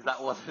at you because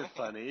that wasn't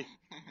funny.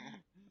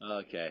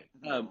 Okay.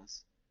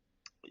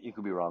 You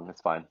could be wrong. It's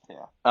fine.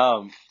 Yeah.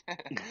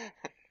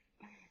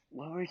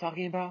 What were we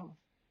talking about?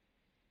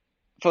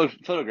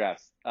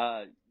 Photographs.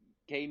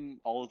 Caden,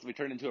 we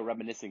turned into a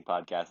reminiscing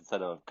podcast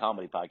instead of a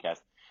comedy podcast.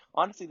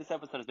 Honestly, this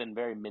episode has been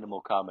very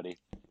minimal comedy.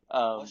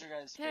 What's your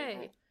guys' favorite?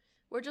 Hey,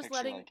 we're just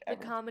letting the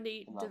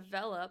comedy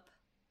develop.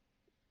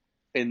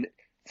 And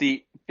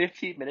see,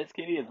 15 minutes,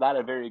 Katie, is not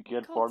a very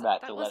good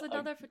format to let. That was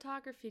another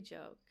photography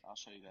joke. I'll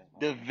show you guys.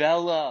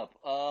 Develop.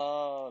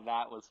 Oh,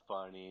 that was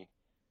funny.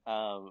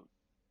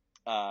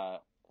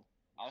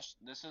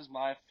 This is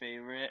my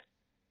favorite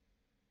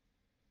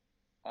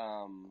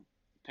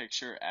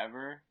picture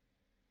ever,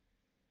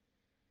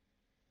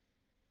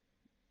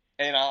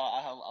 and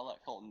I'll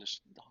let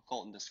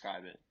Colton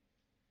describe it.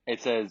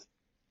 It says,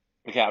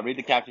 okay, I'll read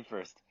the caption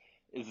first.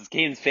 This is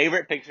Caden's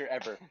favorite picture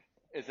ever.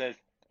 It says,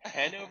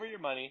 "Hand over your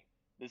money.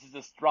 This is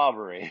a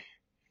strawberry,"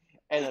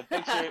 and the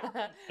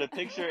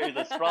picture is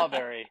a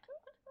strawberry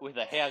with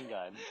a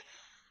handgun.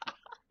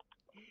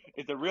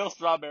 It's a real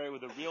strawberry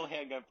with a real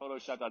handgun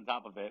photoshopped on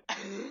top of it.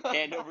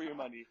 Hand over your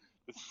money.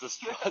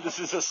 This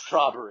is a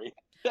strawberry.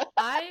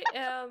 I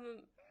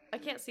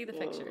can't see the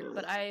picture,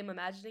 but I am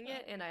imagining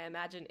it, and I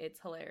imagine it's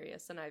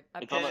hilarious, and I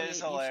appreciate you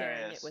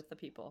sharing it with the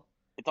people.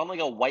 It's on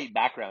a white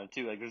background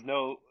too. There's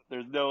no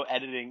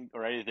editing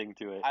or anything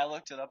to it. I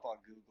looked it up on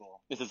Google.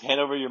 This is hand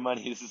over your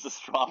money. This is a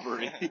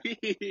strawberry.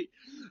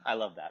 I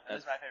love that.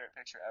 That's my favorite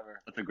picture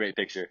ever. That's a great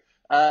picture.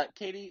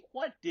 Katie,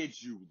 what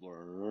did you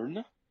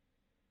learn?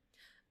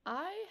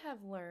 I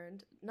have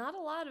learned not a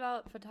lot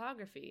about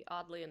photography,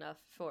 oddly enough,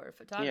 for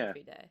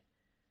Photography Day.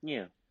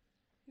 Yeah.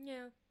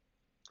 Yeah.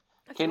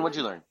 Kane, what'd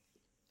you learn?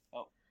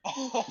 Oh.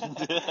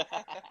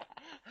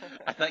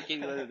 I thought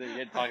Katie learned that we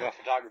didn't talk about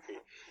photography,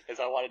 because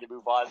I wanted to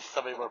move on to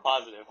something more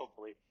positive,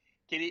 hopefully.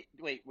 Katie,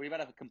 wait, were you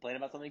about to complain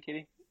about something,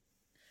 Katie?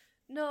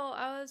 No,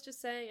 I was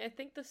just saying, I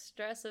think the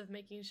stress of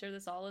making sure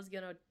this all is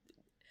gonna...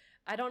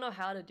 I don't know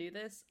how to do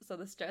this, so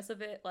the stress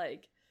of it,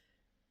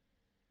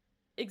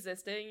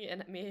 existing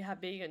and me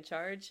being in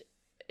charge,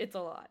 it's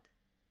a lot.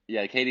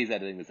 Yeah, Katie's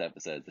editing this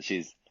episode, so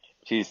she's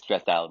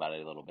stressed out about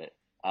it a little bit.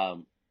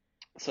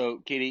 So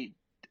Katie,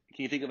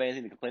 can you think of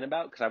anything to complain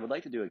about? Because I would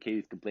like to do a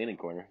Katie's complaining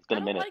corner. It's been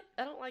a minute.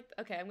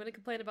 Okay, I'm gonna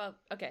complain about.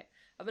 Okay,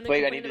 I'm gonna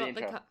complain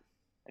about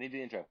I need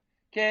the intro.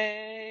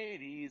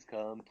 Katie's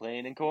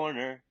complaining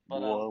corner.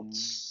 Now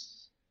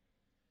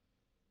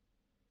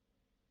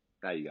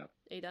you go.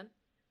 Are you done?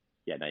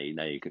 Yeah, now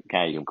you can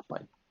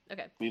complain.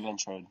 Okay. We've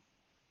introed.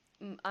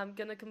 I'm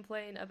gonna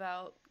complain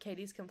about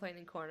Katie's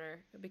complaining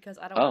corner because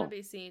I don't want to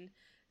be seen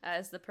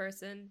as the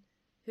person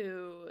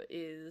who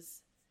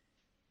is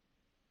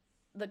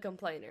the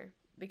complainer,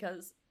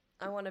 because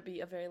I want to be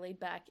a very laid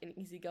back and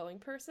easygoing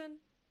person.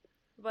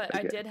 But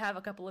I did have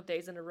a couple of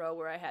days in a row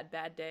where I had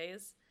bad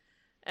days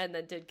and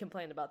then did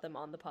complain about them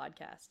on the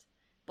podcast.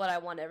 But I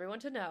want everyone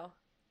to know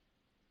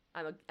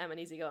I'm an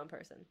easygoing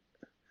person.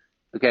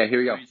 Okay, here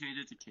we go. Can we change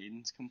it to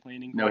Caden's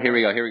complaining? No, here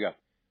we go.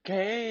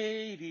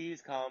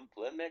 Katie's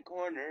compliment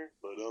corner.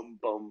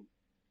 Ba-dum-bum.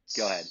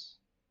 Go ahead.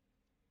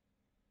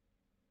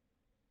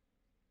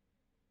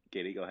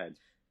 Katie, go ahead.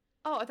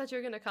 Oh, I thought you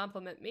were going to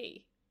compliment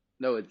me.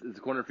 No, it's a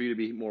corner for you to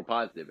be more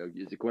positive.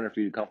 It's a corner for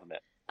you to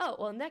compliment. Oh,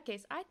 well, in that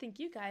case, I think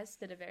you guys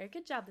did a very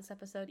good job this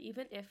episode,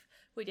 even if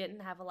we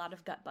didn't have a lot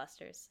of gut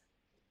busters.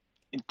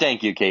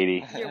 Thank you,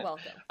 Katie. You're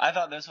welcome. I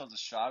thought this was a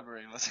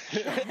strawberry.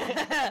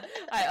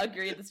 I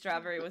agree the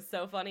strawberry was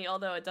so funny,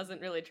 although it doesn't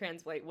really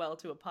translate well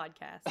to a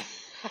podcast.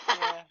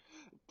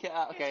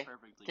 Okay.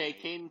 Okay,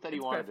 Caden said he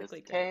It's wanted this.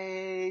 perfectly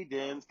great.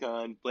 Caden's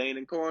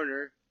complaining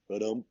corner.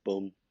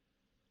 Ba-dum-bum.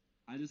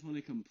 I just want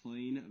to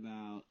complain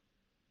about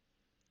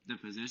The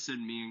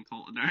position me and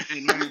Colton are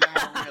in right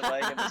now, we were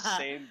laying in the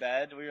same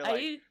bed. We were Are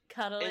like you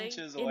cuddling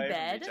inches in away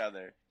bed? from each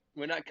other.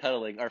 We're not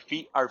cuddling. Our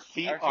feet Our are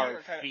feet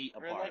feet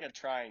We're in apart. like a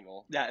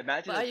triangle. Yeah,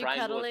 imagine But are a you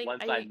triangle with cuddling?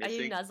 one Are side you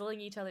missing. nuzzling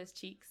each other's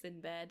cheeks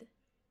in bed?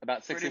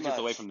 About 6 Pretty inches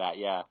away much. from that,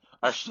 yeah.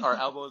 Our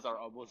elbows are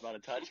almost about to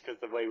touch because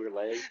the way we're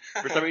laying.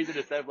 For some reason,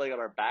 instead of laying on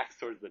our backs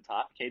towards the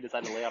top, Kate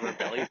decided to lay on her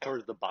belly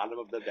towards the bottom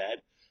of the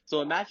bed.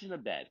 So imagine a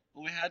bed.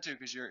 Well, we had to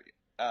because your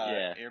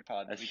Yeah,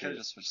 AirPod. that's We true. could have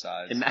just switched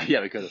sides. Yeah,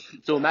 we could have.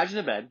 So imagine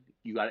a bed.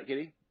 You got it,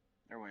 Kitty?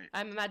 Or wait,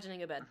 I'm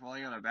imagining a bed. we're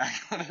falling on our back.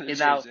 And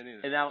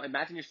now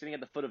imagine you're sitting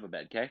at the foot of a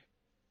bed, okay?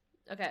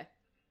 Okay.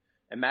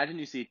 Imagine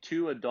you see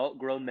two adult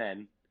grown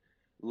men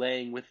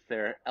laying with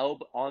their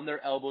on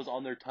their elbows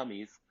on their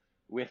tummies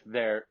with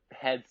their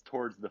heads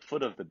towards the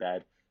foot of the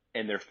bed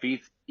and their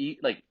feet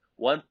like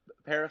one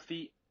pair of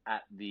feet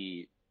at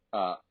the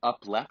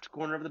up left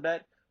corner of the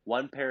bed,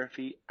 one pair of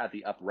feet at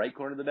the up right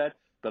corner of the bed,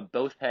 but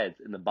both heads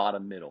in the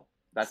bottom middle.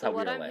 That's So how we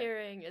what are I'm laying.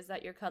 hearing is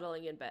that you're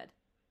cuddling in bed.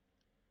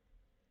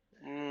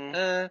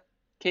 Caden,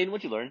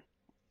 what'd you learn?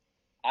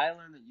 I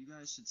learned that you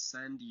guys should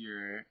send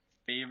your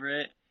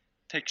favorite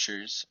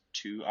pictures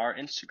to our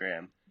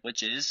Instagram,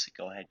 which is,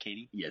 go ahead,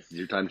 Katie. Yes, it's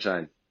your time to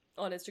shine.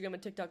 On Instagram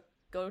and TikTok,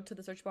 go to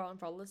the search bar and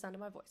follow the sound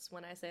of my voice.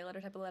 When I say a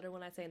letter, type a letter.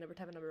 When I say a number,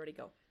 type a number. Ready,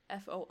 go.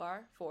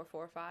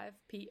 FOR445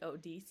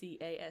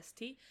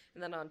 PODCAST.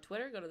 And then on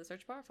Twitter, go to the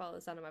search bar, follow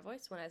the sound of my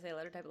voice. When I say a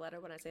letter, type a letter.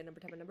 When I say a number,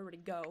 type a number. Ready,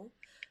 go.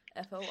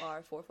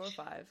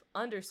 FOR445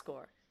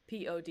 _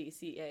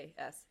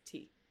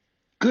 PODCAST.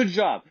 Good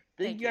job.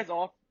 Thank Thank you guys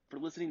all for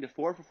listening to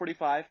 4 for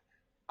 45.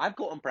 I'm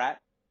Colton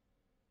Pratt.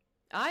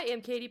 I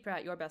am Katie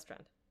Pratt, your best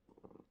friend.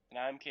 And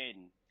I'm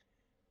Caden.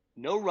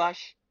 No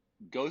rush.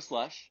 Go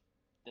slush.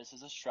 This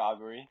is a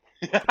strawberry.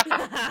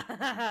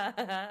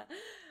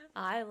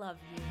 I love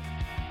you.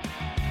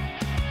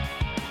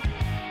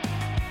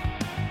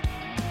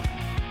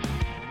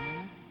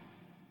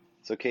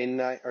 So Caden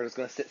and I are just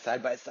going to sit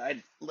side by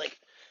side like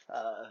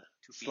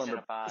Two peas in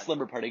a pod.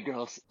 slumber party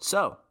girls.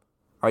 So,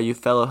 are you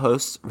fellow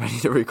hosts ready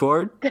to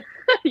record?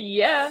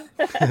 Yeah.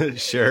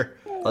 Sure.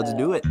 Let's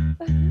do it.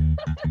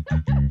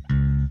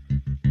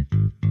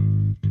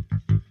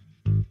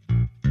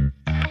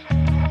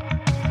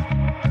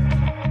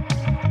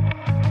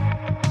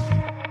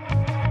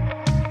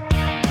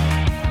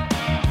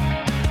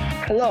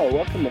 Hello,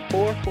 welcome to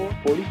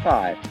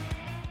 4445,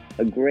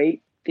 a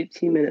great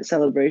 15-minute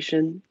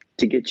celebration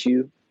to get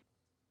you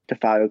to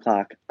 5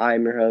 o'clock.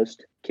 I'm your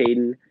host,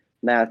 Caden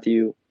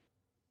Matthew.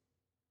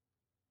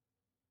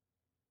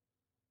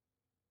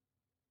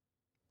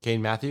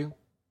 Kane Matthew?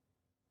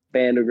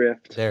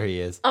 Vandergrift. There he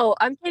is. Oh,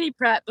 I'm Katie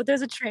Pratt, but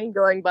there's a train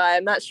going by.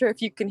 I'm not sure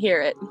if you can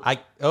hear it. I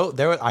heard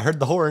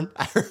the horn.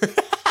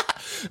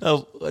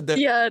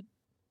 Yeah,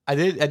 I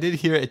did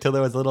hear it until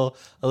there was a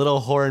little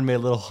horn made a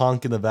little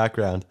honk in the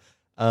background.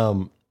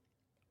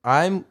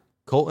 I'm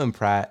Colton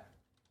Pratt.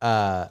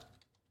 Yeah,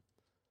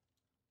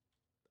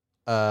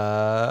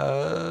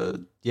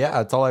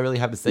 that's all I really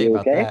have to say You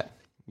about okay? that.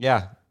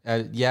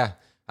 Yeah,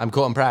 I'm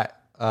Colton Pratt.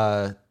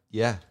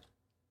 Yeah.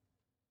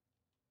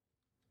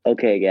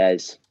 Okay,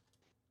 guys.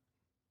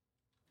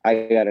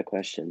 I got a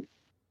question.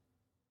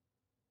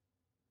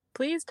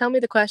 please tell me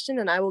the question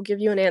and I will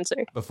give you an answer.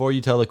 Before you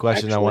tell the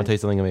question, I want to tell you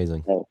something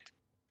amazing.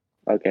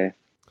 Okay.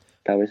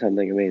 Tell me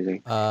something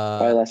amazing.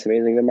 Probably less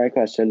amazing than my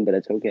question, but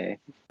it's okay.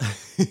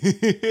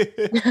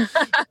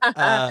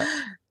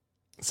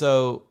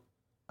 So,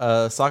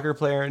 a soccer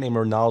player named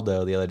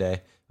Ronaldo the other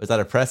day was at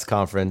a press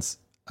conference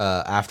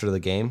after the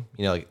game,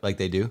 like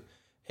they do,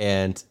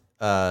 and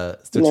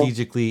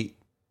strategically,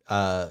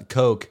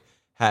 Coke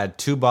had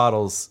 2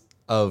 bottles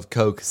of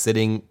Coke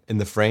sitting in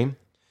the frame,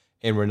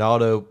 and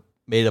Ronaldo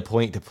made a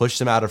point to push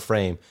them out of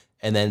frame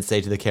and then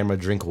say to the camera,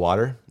 "Drink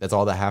water." That's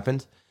all that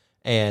happened,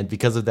 and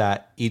because of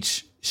that,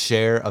 each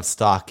share of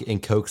stock in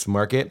Coke's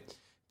market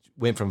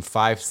went from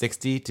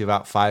 $5.60 to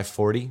about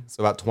 $5.40,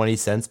 so about 20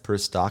 cents per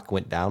stock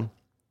went down.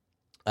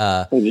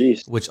 Oh,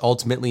 geez. Which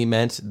ultimately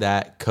meant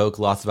that Coke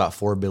lost about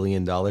 $4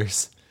 billion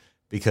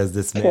because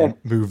this man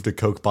moved a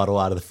Coke bottle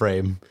out of the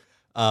frame.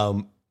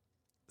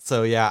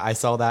 So yeah, I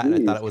saw that and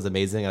I thought it was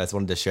amazing, and I just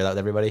wanted to share that with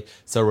everybody.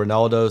 So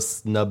Ronaldo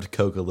snubbed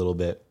Coke a little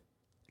bit.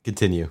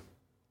 Continue.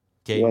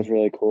 You know what's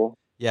really cool?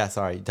 Yeah,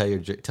 sorry. Tell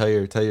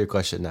your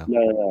question now.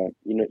 No.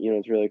 You know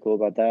what's really cool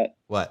about that?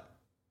 What?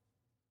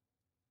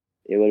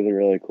 it would have been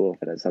really cool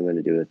if it had something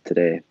to do with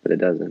today, but it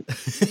doesn't.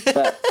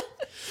 But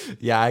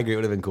yeah, I agree. It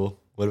would have been cool.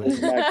 this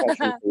is my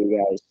question for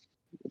you guys.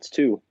 It's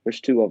two. There's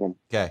two of them.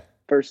 Okay.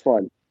 First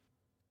one.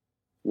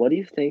 What do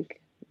you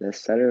think the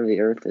center of the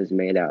Earth is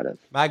made out of?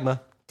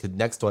 Magma.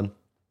 Next one.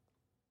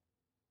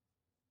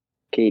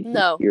 Kate,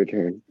 No. your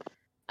turn.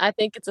 I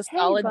think it's a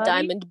solid buddy.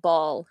 diamond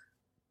ball.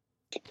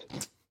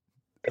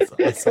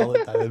 A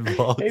solid diamond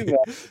ball.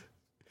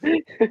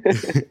 Hey,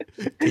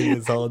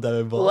 A solid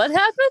diamond ball. What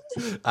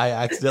happened? I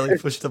accidentally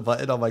pushed a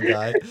button on my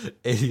guy,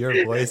 and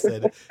your voice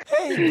said,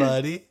 "Hey,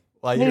 buddy,"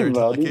 while you Hey, were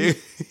buddy.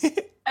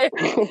 talking. I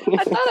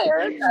thought I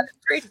heard that. It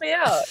freaked me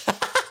out.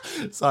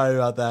 Sorry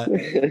about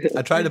that.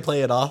 I tried to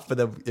play it off, but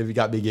then it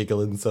got me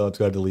giggling, so I'm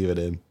going to leave it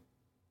in.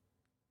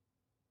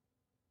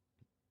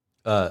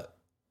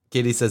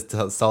 Katie says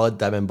solid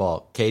diamond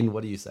ball. Caden,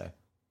 what do you say?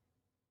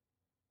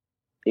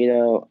 You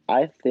know,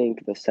 I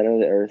think the center of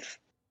the Earth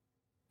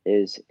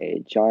is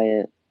a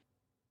giant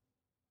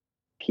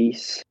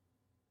piece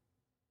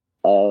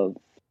of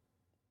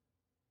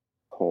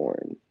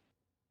corn.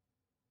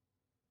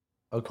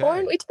 Okay.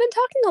 Corn. We've been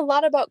talking a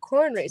lot about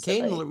corn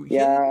recently. Caden,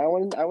 Yeah, I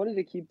wanted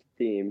to keep the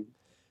theme.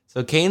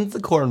 So Caden's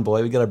the corn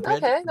boy. We got a bread.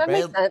 Okay, that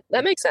makes sense.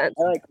 That makes sense.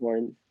 I like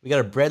corn. We got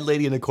a bread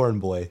lady and a corn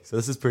boy. So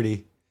this is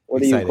pretty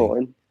What exciting. are you,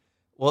 corn?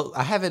 Well,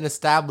 I haven't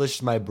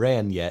established my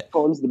brand yet.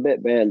 Corn's the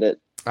bit bandit.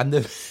 I'm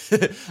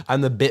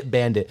the bit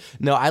bandit.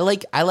 No, I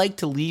like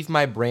to leave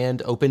my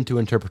brand open to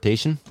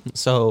interpretation.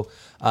 So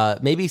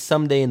maybe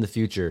someday in the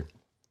future,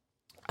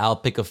 I'll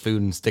pick a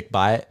food and stick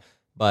by it,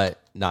 but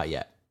not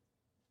yet.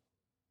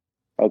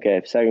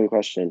 Okay, second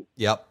question.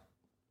 Yep.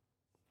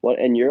 What,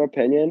 in your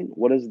opinion,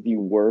 what is the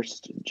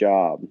worst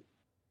job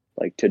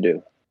to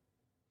do?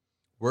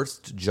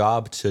 Worst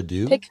job to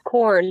do? Pick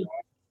corn.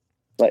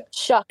 But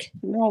Shuck.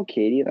 no,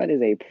 Katie, that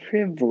is a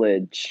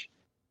privilege.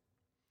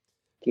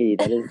 Katie,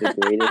 that is the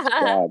greatest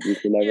job you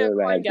can You're ever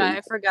a corn imagine. guy.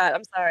 I forgot.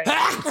 I'm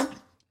sorry.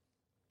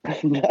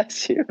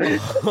 Bless you.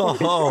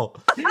 Oh.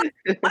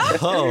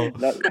 Oh.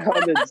 That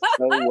sounded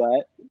so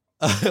wet.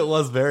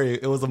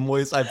 It was a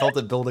moist. I felt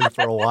it building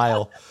for a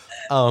while.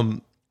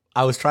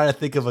 I was trying to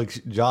think of a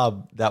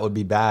job that would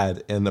be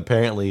bad, and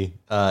apparently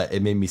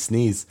it made me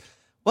sneeze.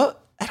 Well,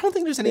 I don't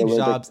think there's any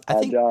jobs. I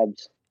think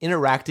jobs.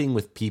 interacting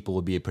with people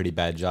would be a pretty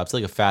bad job. It's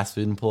like a fast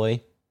food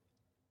employee.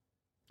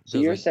 So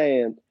you're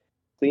saying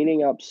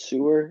cleaning up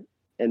sewer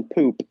and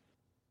poop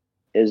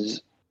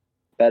is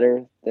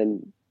better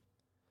than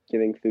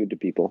giving food to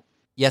people?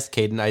 Yes,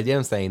 Caden, I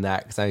am saying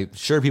that because I'm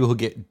sure people who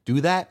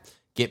do that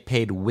get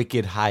paid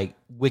wicked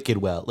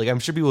well. Like I'm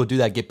sure people who do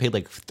that get paid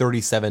like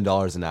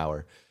 $37 an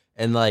hour.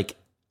 And like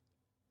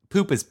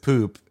poop is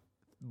poop,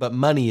 but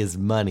money is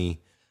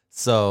money.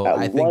 So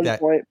I think that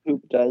point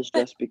poop does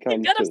just become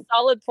You got poop. a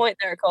solid point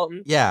there,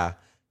 Colton. yeah.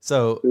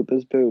 So Poop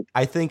is poop.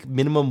 I think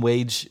minimum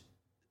wage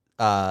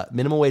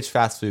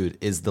fast food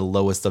is the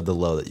lowest of the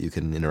low that you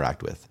can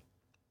interact with.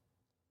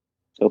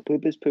 So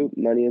poop is poop,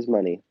 money is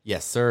money.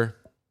 Yes, sir.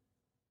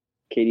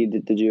 Katie,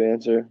 did you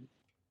answer?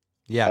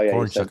 Yeah, Oh, yeah,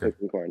 corn you said chucker.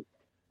 poop and corn.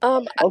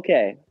 Um,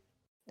 Okay.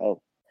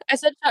 I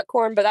said shuck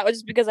corn, but that was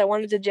just because I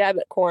wanted to jab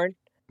at corn.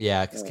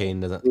 Yeah, because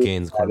Caden's Food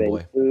corn jabbing.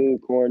 boy.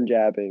 Food, corn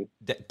jabbing.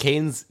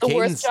 Caden's The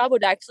worst job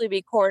would actually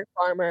be corn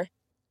farmer.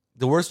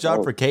 The worst job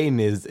Oh. for Caden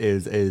is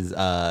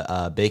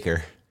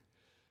baker,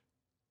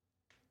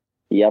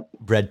 Yep.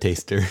 bread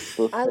taster.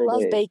 I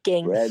love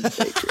baking. Bread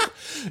baker.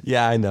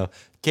 Yeah, I know.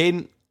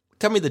 Caden,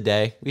 tell me the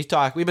day. We've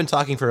been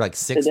talking for like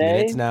 6 Today?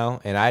 minutes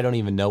now, and I don't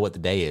even know what the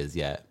day is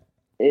yet.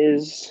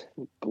 Is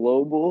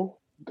Global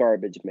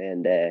Garbage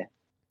Man Day.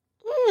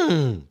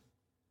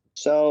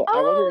 So I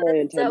Oh, wasn't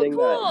really that's so intending that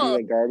cool. being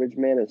a garbage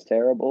man is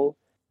terrible.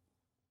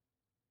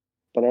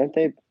 But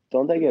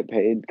don't they get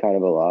paid kind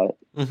of a lot?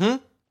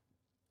 Mm-hmm.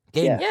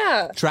 Caden,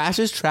 Yeah. trash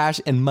is trash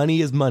and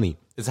money is money.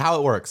 Is how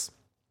it works.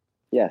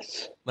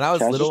 Yes. When I was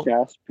Trash little, is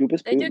trash, poop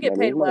is They poop, do get money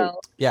paid is money.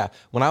 well. yeah.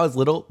 When I was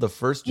little, the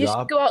first You should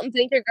job. go out and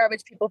thank your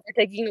garbage people for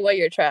taking away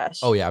your trash.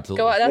 Oh yeah,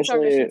 absolutely. Go out. That's our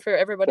Especially- mission for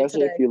everybody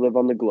Especially today. if you live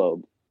on the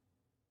globe.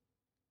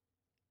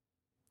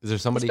 Is there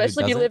somebody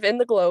Especially if who you doesn't? live in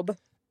the globe.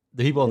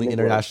 The people on In the the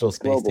globe. International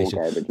Space Global Station.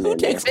 garbage Who man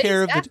takes day.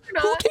 care of Space who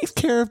astronaut. takes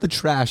care of the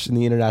trash in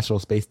the International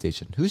Space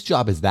Station? Whose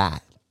job is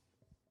that?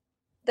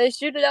 They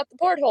shoot it out the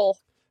porthole.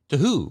 To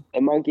who?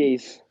 The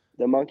monkeys.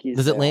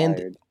 Does it get land?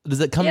 hired.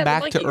 Does it come Yeah, the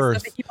back monkeys to that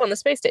Earth? They keep on the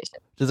space station.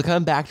 Does it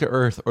come back to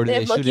Earth, or do They they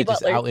have shoot monkey it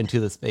just butlers. out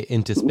into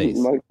into space?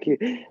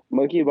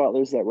 Monkey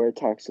butlers that wear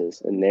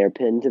tuxes and they're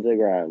pinned to the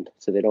ground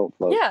so they don't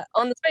float. Yeah,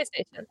 on the space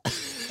station.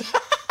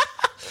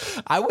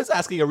 I was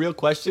asking a real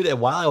question,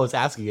 and while I was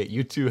asking it,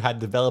 you two had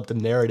developed a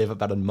narrative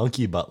about a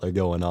monkey butler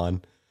going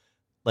on.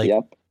 Like,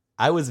 Yep.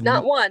 I was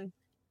Not one.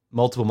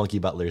 multiple monkey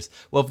butlers.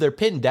 Well, if they're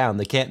pinned down,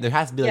 they can't. There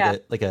has to be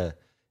like a.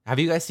 Have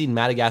you guys seen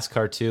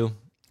Madagascar 2,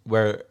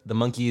 where the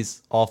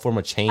monkeys all form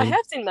a chain? I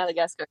have seen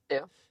Madagascar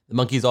too. The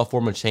monkeys all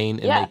form a chain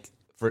and Yeah.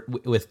 make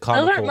with Those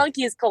comical. aren't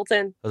monkeys,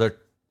 Colton. Oh, they're not?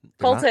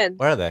 Colton.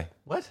 What are they?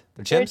 What?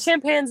 They're They're chimps.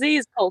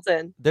 chimpanzees,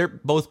 Colton. They're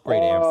both great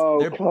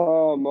Oh, apes.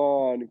 come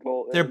on,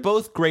 Colton. They're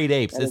both great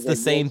apes. That It's is the a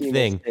same rookie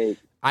thing. mistake.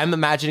 I'm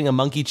imagining a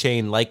monkey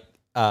chain like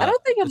I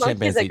don't think a the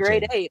monkey is a chimpanzee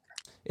great chain. ape.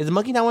 Is a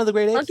monkey not one of the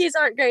great apes? Monkeys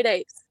aren't great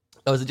apes.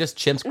 Oh, is it just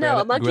chimps, No,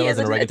 a monkey gorillas,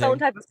 is and its own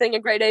orangutan? type of thing. A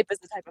great ape is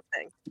the type of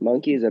thing.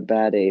 Monkey's a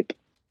bad ape.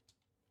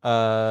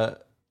 Let's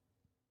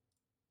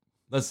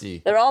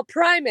see. They're all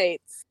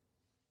primates,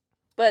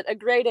 but a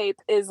great ape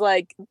is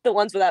like the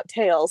ones without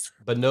tails,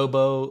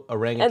 Bonobo,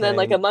 orangutan, and then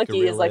like a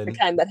monkey is like the gorillan.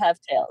 kind that have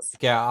tails.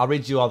 Okay, I'll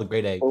read you all the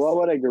great apes. Well,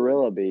 what would a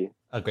gorilla be?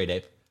 A great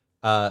ape.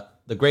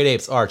 The great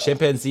apes are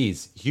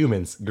chimpanzees,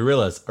 humans,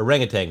 gorillas,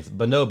 orangutans,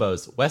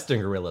 bonobos,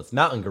 western gorillas,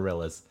 mountain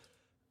gorillas,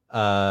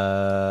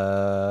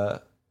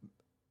 Silverback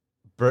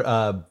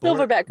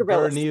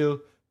gorillas.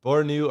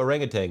 Borneo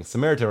orangutan,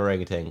 Samaritan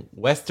orangutan,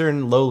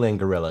 western lowland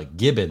gorilla,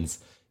 gibbons,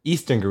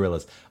 eastern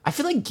gorillas. I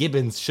feel like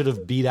gibbons should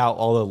have beat out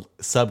all the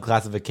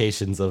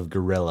subclassifications of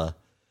gorilla.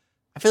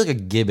 I feel like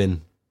a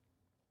gibbon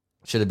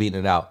should have beaten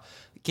it out.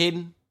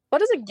 Caden, What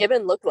does a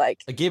gibbon look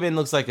like? a gibbon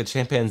looks like a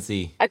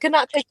chimpanzee. I could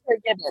not picture a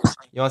gibbon.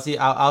 You want to see?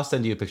 I'll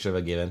send you a picture of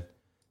a gibbon.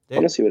 I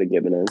want to see what a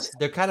gibbon is.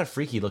 They're kind of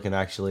freaky looking,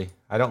 actually.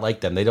 I don't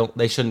like them.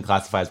 They shouldn't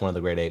classify as one of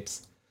the great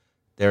apes.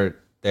 They're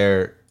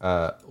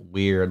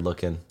weird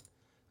looking.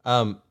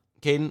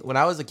 Caden, when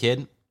I was a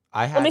kid,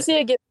 I had. Let me see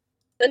a gibbon.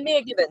 Send me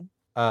a gibbon.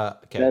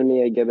 Okay. Send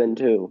me a gibbon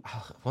too.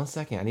 1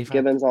 second. I need to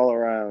Gibbons all I need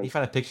around. to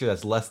find a picture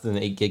that's less than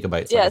 8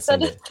 gigabytes. So I Yeah, can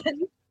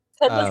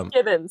send us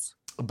gibbons.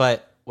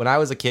 But when I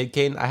was a kid,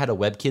 Caden, I had a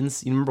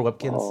Webkins. You remember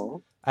Webkins?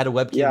 Oh. I had a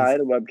Webkins. Yeah, I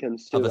had a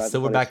Webkins too. Of a I have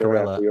funny silverback story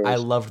gorilla. after yours. I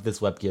loved this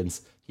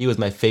Webkins. He was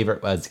my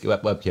favorite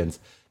Webkins.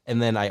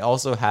 And then I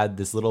also had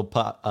this little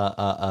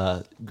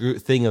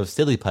thing of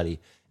silly putty,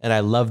 and I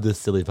loved this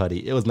silly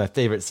putty. It was my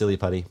favorite silly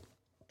putty.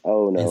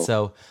 Oh no! And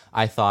so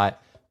I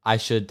thought I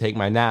should take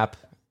my nap,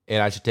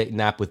 and I should take a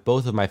nap with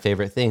both of my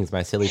favorite things,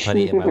 my silly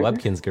putty and my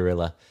Webkins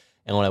gorilla.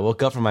 And when I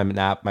woke up from my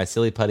nap, my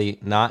silly putty,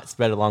 not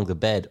spread along the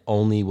bed,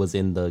 only was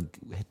in the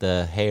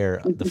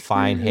hair, the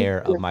fine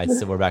hair of my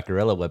silverback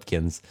gorilla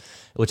Webkins,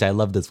 which I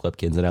love this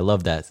Webkins, and I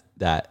love that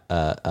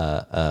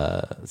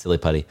silly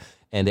putty.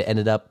 And it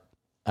ended up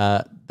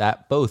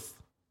that both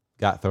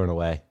got thrown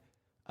away.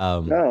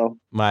 No,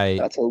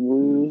 that's a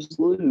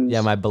lose-lose.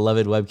 Yeah, my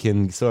beloved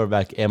Webkin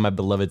silverback and my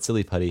beloved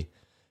silly putty.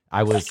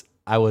 I was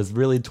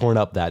really torn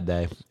up that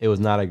day. It was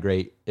not a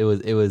great. It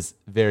was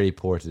very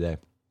poor today.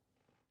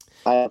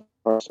 I have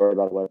a story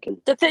about a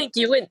Webkin. To think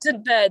you went to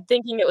bed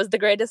thinking it was the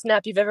greatest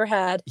nap you've ever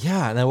had.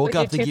 Yeah, and I woke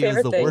up thinking it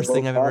was the worst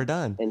thing I've ever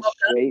done. And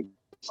straight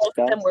Both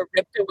of them were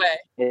ripped away.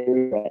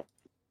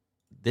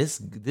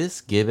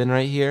 This gibbon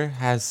right here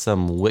has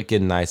some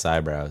wicked nice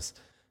eyebrows.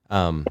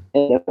 Look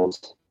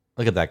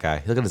at that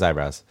guy. Look at his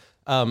eyebrows.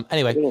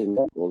 Anyway,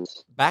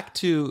 back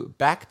to.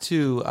 I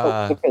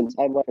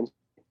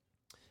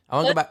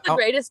want to go back. The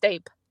greatest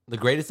ape. The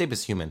greatest ape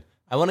is human.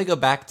 I want to go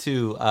back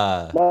to.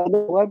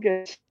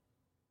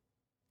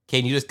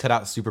 Can you just cut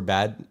out super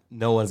bad?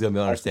 No one's gonna be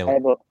able to understand.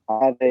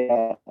 I have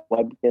a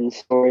Webkin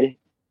story.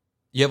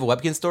 You have a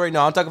Webkin story?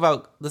 No, I'll talk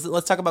about.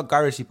 Let's talk about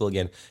garbage people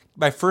again.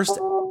 The first.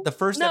 No,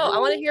 I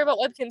want to hear about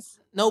Webkins.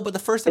 No, but the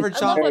first ever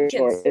job.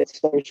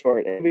 It's so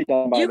short. It'll be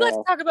done by You guys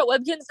now. talk about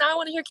Webkins. Now I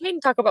want to hear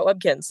Caden talk about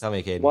Webkins. Tell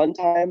me, Caden. One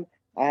time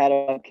I had a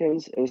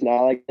Webkins. It was an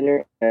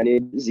alligator, and I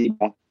named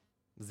Zebra.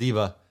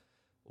 Zeba.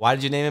 Why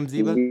did you name him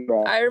Zeba?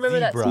 Zebra. I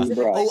remember that.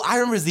 Zebra. Oh, I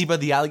remember Zeba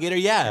the alligator.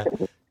 Yeah.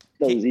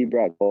 No,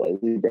 Zebra.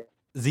 Zebra.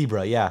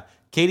 Zebra. Yeah.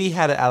 Katie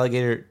had an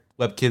alligator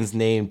Webkins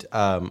named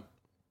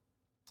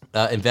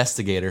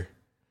Investigator.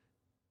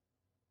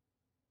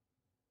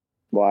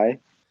 Why?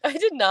 I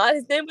did not.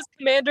 His name was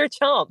Commander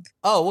Chomp.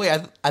 Oh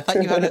wait, I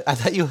thought you had. I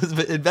thought you was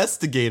an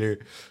investigator.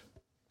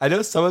 I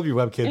know some of your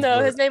Webkins. No,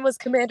 his name was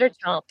Commander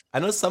Chomp. I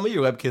know some of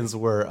your Webkins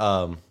were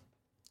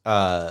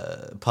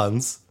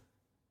puns.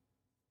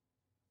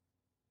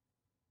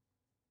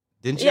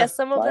 Didn't you? Yes,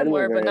 some of them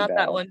were, but not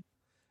that one.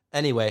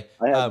 Anyway,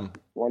 I have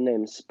one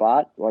named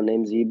Spot, one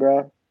named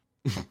Zebra,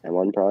 and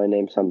one probably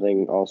named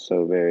something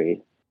also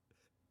very.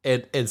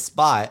 And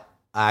Spot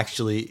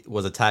actually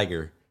was a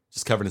tiger,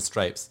 just covered in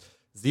stripes.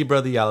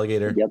 Zebra the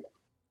alligator. Yep.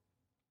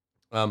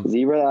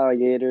 Zebra the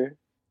alligator.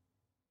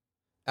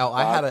 Oh,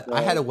 I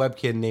had a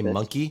Webkin named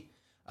Monkey.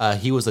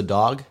 He was a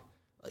dog.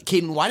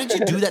 Caden, why did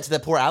you do that to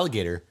that poor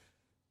alligator?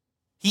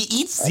 He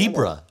eats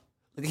zebra.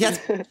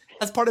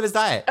 That's part of his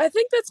diet. I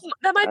think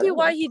that might be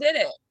why he did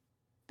it.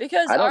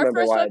 Because our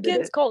first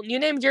Webkins, Colton, you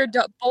named your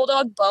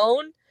bulldog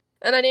Bone,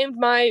 and I named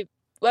my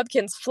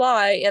Webkins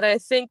Fly, and I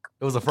think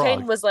it was a frog.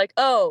 Caden was like,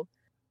 "Oh,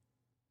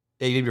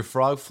 yeah, you named your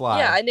frog Fly."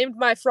 Yeah, I named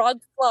my frog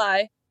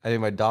Fly. I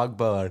named my dog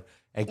Bone,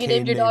 and you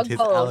Caden named his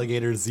Bone.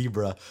 alligator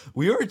Zebra.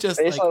 We were just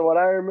based on what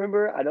I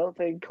remember. I don't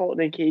think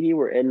Colton and Katie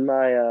were in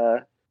my.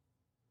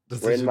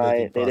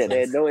 They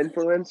had no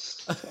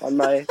influence on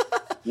my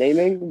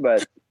naming,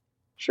 but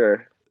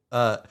sure.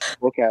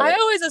 I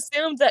always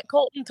assumed that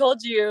Colton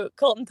told you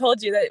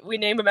that we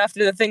name them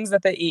after the things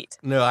that they eat.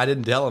 No, I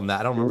didn't tell him that.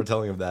 I don't remember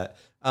telling him that.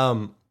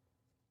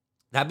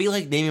 That'd be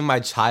like naming my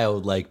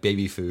child like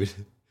baby food.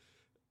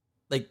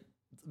 Like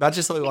not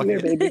just something walking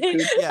in.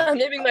 Yeah. I'm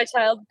naming my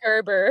child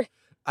Gerber.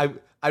 I'm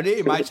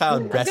naming my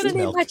child breast milk. I'm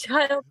gonna name my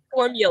child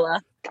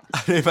formula.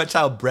 I named my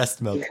child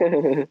breast milk.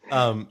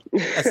 A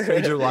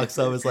stranger walks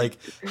up and is like,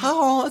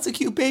 "Oh, that's a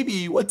cute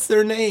baby. What's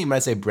their name?" I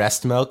say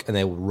breast milk, and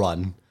they will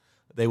run.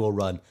 They will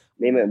run.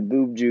 Name it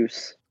boob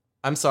juice.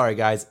 I'm sorry,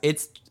 guys.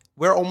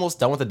 We're almost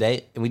done with the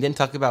day, and we didn't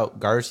talk about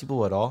garbage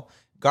people at all.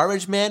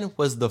 Garbage man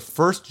was the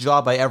first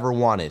job I ever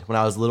wanted when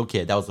I was a little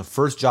kid. That was the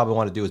first job I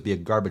wanted to do, was be a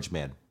garbage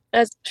man.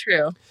 That's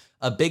true.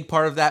 A big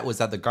part of that was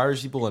that the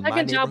garbage people in my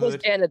neighborhood. Second job was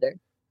janitor.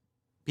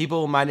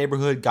 People in my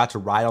neighborhood got to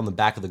ride on the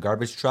back of the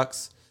garbage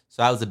trucks.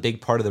 So that was a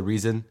big part of the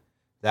reason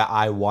that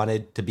I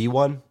wanted to be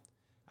one.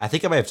 I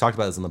think I might have talked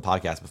about this on the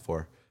podcast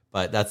before,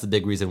 but that's the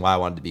big reason why I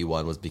wanted to be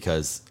one, was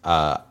because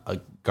a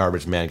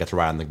garbage man got to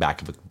ride on the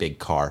back of a big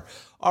car.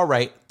 All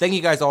right. Thank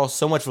you guys all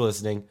so much for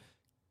listening.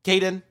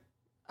 Caden,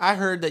 I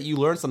heard that you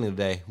learned something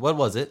today. What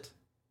was it?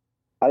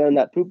 I learned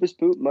that poop is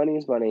poop, money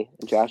is money,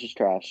 and trash is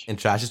trash. And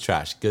trash is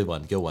trash. Good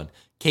one. Good one.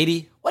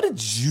 Katie, what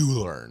did you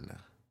learn?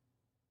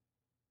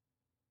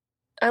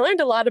 I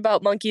learned a lot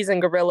about monkeys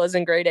and gorillas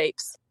and great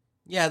apes.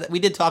 Yeah, we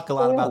did talk a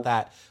lot about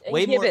that. And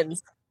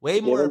gibbons.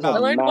 More about. I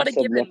learned what a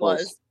gibbon nipples.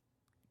 was.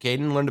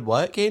 Caden learned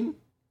what, Caden?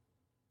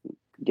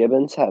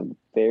 Gibbons have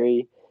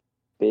very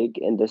big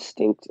and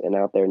distinct and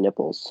out there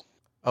nipples.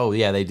 Oh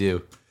yeah, they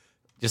do.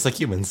 Just like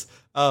humans.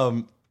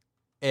 And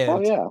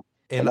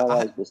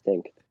I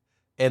distinct.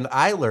 And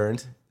I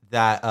learned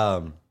that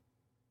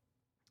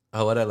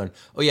what did I learn?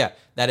 Oh yeah,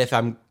 that if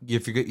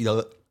you're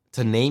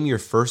to name your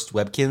first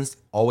Webkins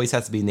always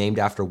has to be named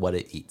after what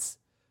it eats.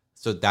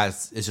 So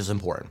it's just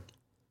important.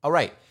 All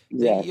right.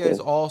 Thank you guys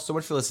all so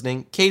much for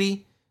listening.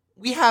 Katie,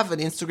 we have an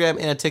Instagram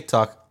and a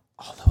TikTok,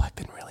 although I've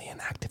been really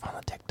inactive on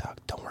the TikTok.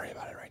 Don't worry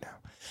about it right now.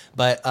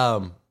 But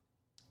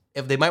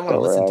if they might want to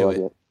listen to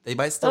it, they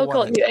might still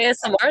want to. You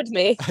ASMR'd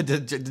me.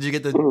 Did you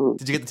get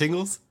the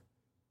tingles?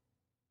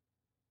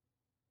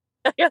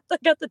 I got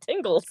the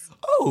tingles.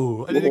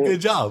 Oh, I did a good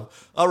job.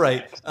 All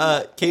right.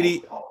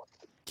 Katie,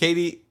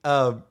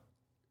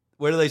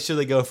 where should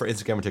they go for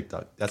Instagram or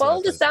TikTok?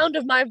 Follow the sound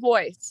of my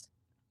voice.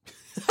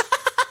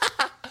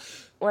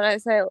 When I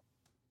say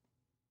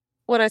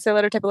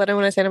letter, type a letter.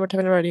 When I say number, type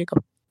a number. You go.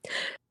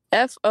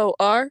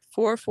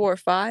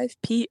 FOR445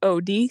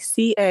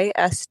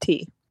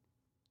 PODCAST.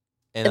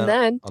 And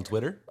then on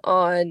Twitter?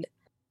 On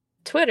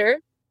Twitter,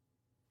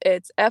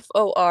 it's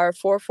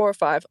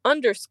FOR445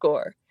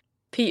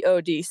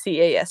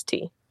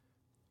 _PODCAST.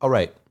 All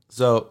right.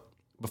 So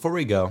before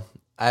we go,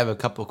 I have a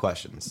couple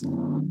questions.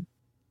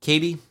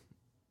 Katie,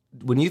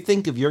 when you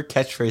think of your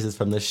catchphrases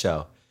from this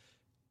show,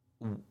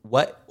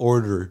 what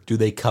order do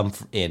they come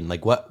in?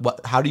 Like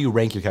how do you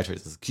rank your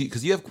catchphrases?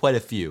 Because you have quite a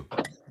few.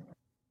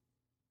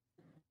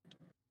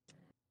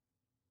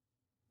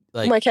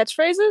 Like, my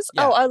catchphrases?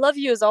 Yeah. Oh, I love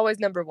you is always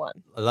number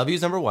one. I love you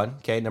is number one.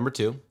 Okay, number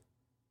two.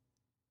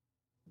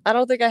 I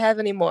don't think I have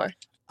any more.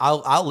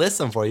 I'll list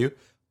them for you.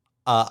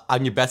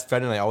 I'm your best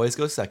friend and I always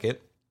go second.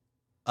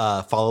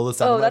 Follow the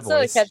sound of my voice. Oh,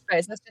 that's not a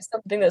catchphrase. That's just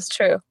something that's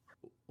true.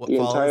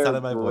 Follow the sound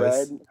of my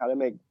voice. How to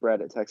make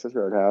bread at Texas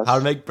Roadhouse. How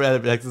to make bread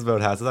at Texas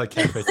Roadhouse. It's not a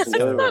catchphrase. It's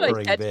kind of a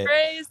recurring bit.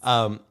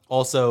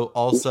 Also,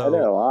 I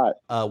know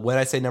a lot. When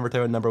I say number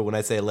type of number, when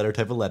I say a letter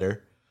type of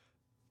letter,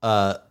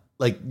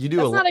 like you do.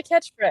 That's not a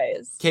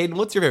catchphrase. Caden,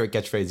 what's your favorite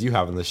catchphrase you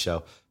have on this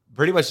show?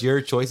 Pretty much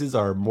your choices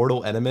are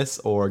mortal enemies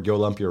or go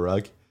lump your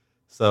rug.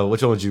 So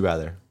which one would you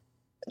rather?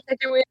 Check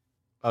your wiener.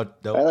 Oh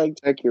no! I like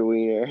check your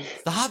wiener.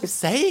 Stop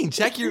saying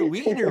check your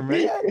wiener,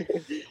 man.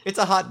 It's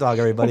a hot dog,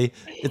 everybody.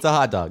 It's a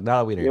hot dog,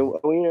 not a wiener.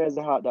 A wiener is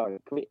a hot dog.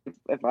 If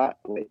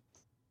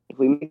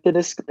we make the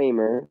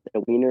disclaimer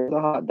that wiener is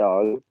a hot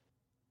dog,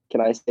 can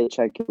I say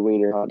check your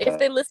wiener hot dog? If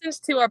they listened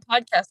to our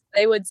podcast,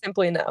 they would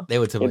simply know. They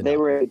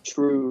were a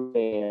true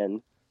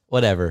fan.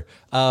 Whatever.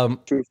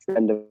 True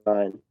friend of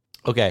mine.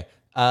 Okay.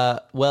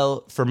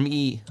 Well, for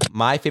me,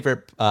 my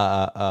favorite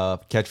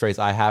catchphrase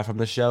I have from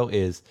the show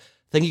is,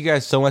 thank you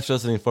guys so much for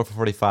listening to 4 for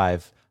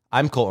 45.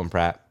 I'm Colton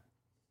Pratt.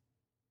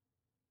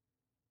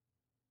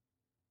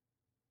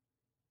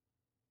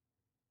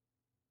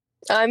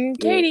 I'm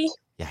Katie.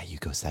 Yeah, you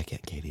go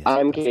second, Katie.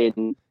 I'm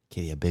Caden.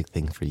 Katie, a big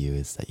thing for you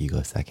is that you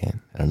go second.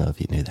 I don't know if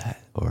you knew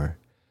that or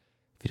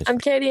if you just... I'm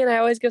Katie and I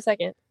always go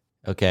second.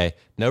 Okay.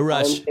 No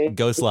rush.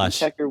 Go slush.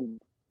 Check your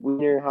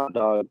wiener hot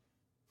dog.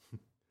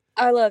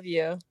 I love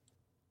you.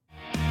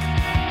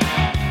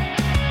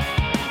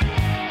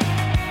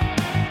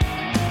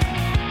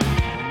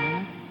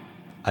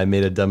 I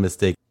made a dumb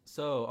mistake.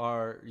 So,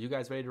 are you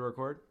guys ready to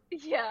record?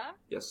 Yeah.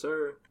 Yes,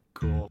 sir.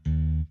 Cool.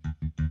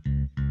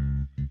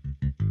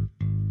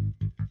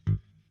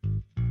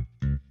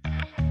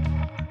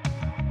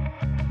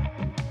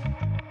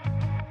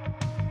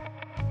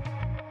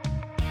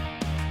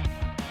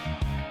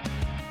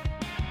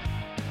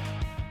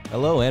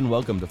 Hello and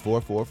welcome to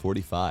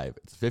 4445.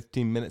 It's a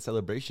 15-minute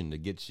celebration to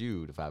get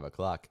you to 5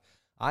 o'clock.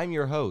 I'm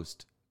your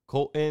host,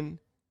 Colton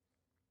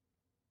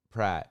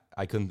Pratt.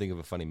 I couldn't think of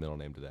a funny middle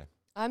name today.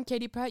 I'm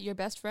Katie Pratt, your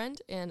best friend,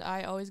 and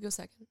I always go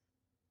second.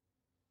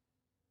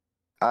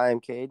 I'm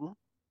Caden.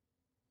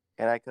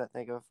 And I couldn't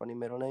think of a funny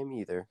middle name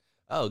either.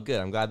 Oh, good.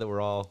 I'm glad that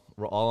we're all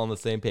on the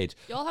same page.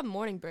 Y'all have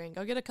morning brain.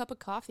 Go get a cup of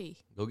coffee.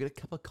 Go get a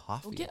cup of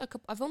coffee. Go get a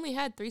cup. I've only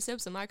had 3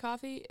 sips of my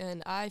coffee,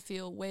 and I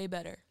feel way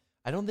better.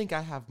 I don't think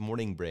I have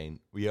morning brain.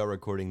 We are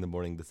recording the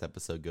morning this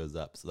episode goes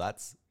up, so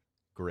that's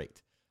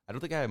great. I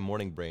don't think I have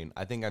morning brain.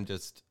 I think I'm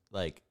just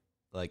like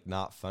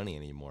not funny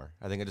anymore.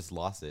 I think I just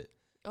lost it.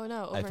 Oh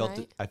no!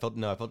 Overnight? I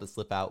felt it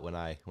slip out when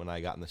I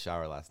got in the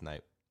shower last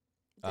night.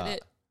 Did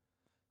it?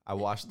 I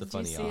washed the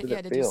funny off.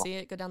 Yeah, did you see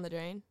it go down the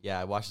drain? Yeah,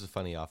 I washed the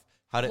funny off.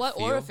 How did it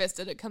feel? What orifice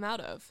did it come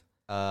out of?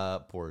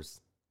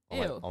 Pores.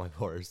 Ew. All my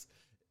pores.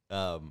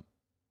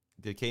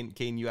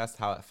 Kane, you asked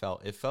how it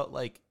felt. It felt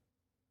like,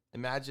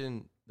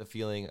 imagine the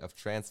feeling of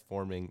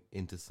transforming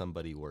into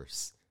somebody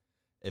worse.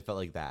 It felt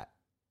like that.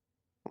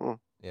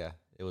 Yeah,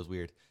 it was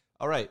weird.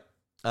 All right.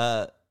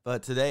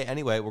 But today,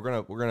 anyway,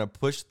 we're gonna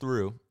push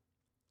through.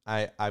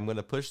 I'm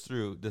gonna push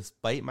through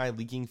despite my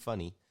leaking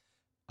funny.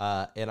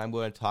 And I'm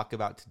going to talk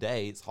about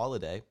today's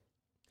holiday.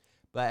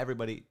 But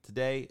everybody,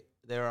 today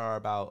there are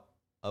about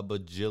a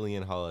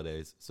bajillion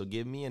holidays. So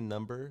give me a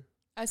number.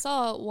 I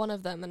saw one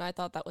of them and I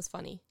thought that was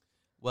funny.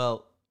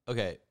 Well,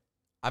 okay.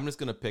 I'm just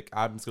gonna pick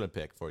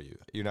for you.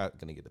 You're not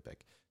gonna get to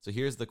pick. So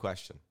here's the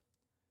question.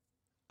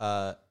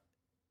 What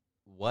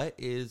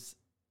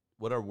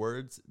are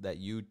words that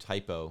you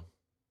typo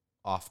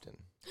often?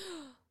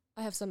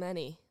 I have so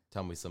many.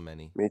 Tell me so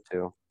many. Me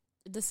too.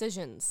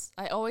 Decisions.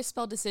 I always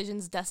spell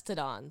decisions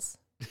destidons.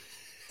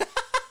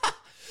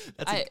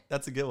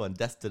 That's a good one.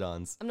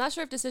 Destidons. I'm not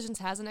sure if decisions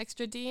has an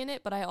extra D in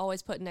it, but I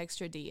always put an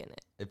extra D in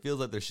it. It feels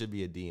like there should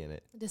be a D in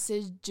it.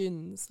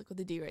 Decisions. Look with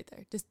the D right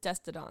there. Just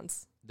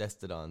destidons.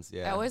 Destidons,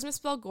 yeah. I always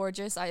misspell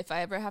gorgeous. If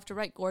I ever have to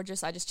write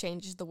gorgeous, I just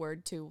change the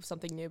word to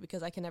something new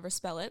because I can never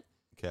spell it.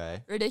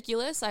 Okay.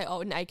 Ridiculous.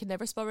 I can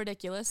never spell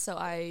ridiculous, so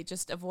I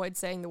just avoid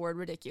saying the word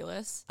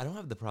ridiculous. I don't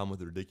have the problem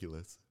with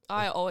ridiculous.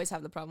 I always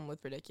have the problem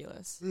with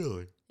ridiculous.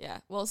 Really? Yeah.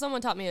 Well,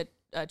 someone taught me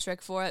a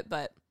trick for it,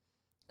 but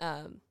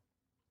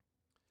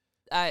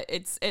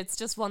it's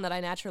just one that I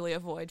naturally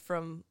avoid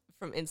from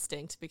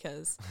instinct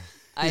because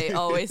I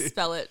always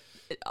spell it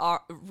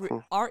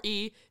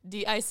Redick,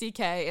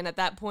 and at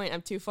that point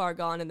I'm too far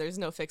gone and there's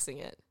no fixing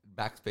it.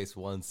 Backspace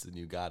once and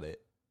you got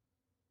it.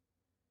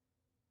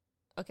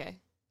 Okay.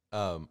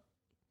 Can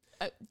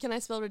I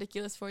spell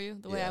ridiculous for you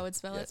the way I would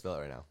spell it? Yeah, spell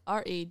it right now.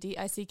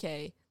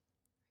 Redick.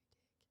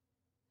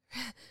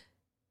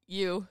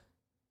 U.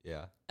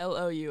 Yeah.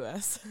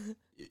 Lous.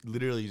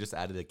 Literally, you just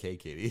added a K,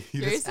 Katie.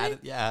 You Seriously? just added,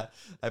 yeah.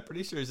 I'm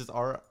pretty sure it's just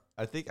R.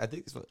 I think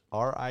it's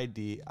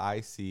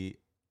Ridiculu.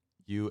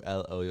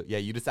 Yeah,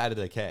 you just added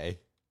a K.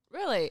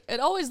 Really? It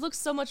always looks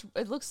so much.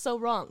 It looks so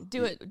wrong.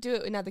 Do it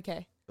and add the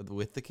K.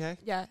 With the K?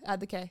 Yeah, add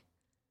the K.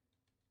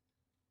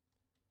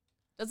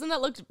 Doesn't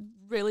that look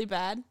really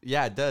bad?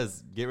 Yeah, it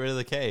does. Get rid of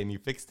the K and you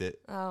fixed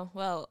it. Oh,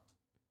 well.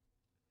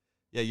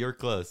 Yeah, you're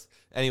close.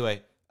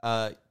 Anyway,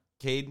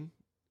 Caden.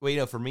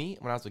 Well, for me,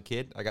 when I was a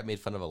kid, I got made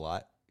fun of a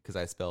lot because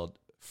I spelled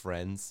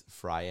friends,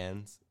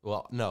 Fryans.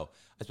 Well, no,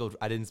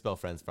 I didn't spell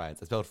friends, Fryans.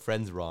 I spelled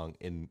friends wrong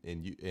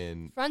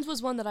in. Friends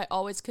was one that I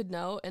always could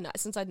know, and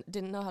since I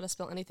didn't know how to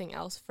spell anything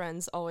else,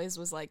 friends always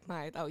was like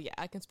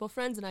I can spell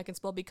friends and I can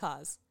spell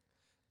because.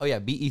 Oh yeah,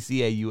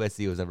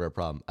 BECAUSE was never a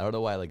problem. I don't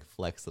know why I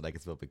flex that I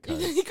can spell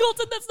because.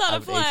 Colton, that's not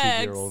a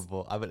flex.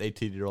 I'm an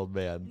 18-year-old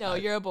man. No,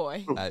 you're a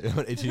boy. I'm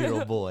an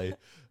 18-year-old boy.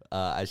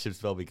 I should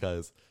spell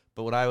because.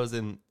 But when I was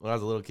a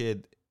little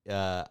kid,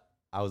 I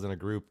was in a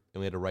group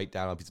and we had to write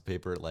down on a piece of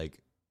paper like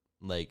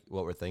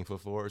what we're thankful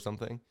for or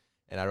something.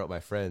 And I wrote my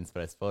friends,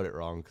 but I spelled it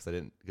wrong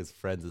because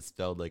friends is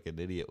spelled like an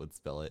idiot would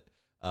spell it.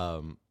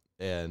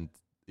 And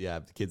yeah,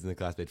 the kids in the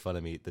class made fun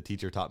of me. The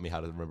teacher taught me how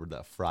to remember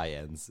that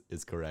Fryans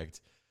is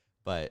correct.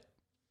 But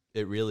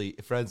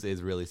friends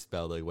is really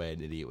spelled the way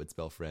an idiot would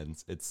spell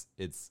friends.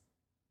 It's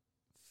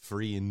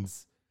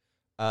friends.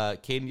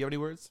 Caden, do you have any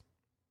words?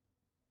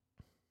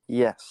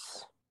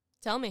 Yes.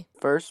 Tell me.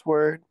 First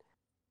word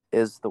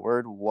is the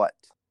word what.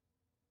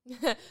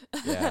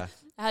 Yeah.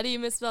 How do you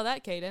misspell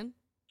that, Caden?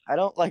 I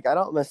don't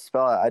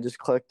misspell it. I just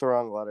click the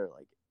wrong letter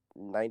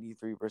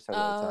 93% of the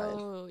time.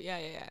 Oh,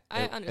 yeah.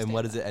 I understand. And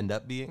what does it end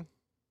up being?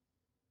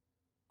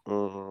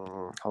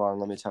 Hold on,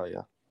 let me tell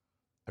you.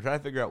 I'm trying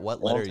to figure out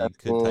what letter you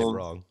could type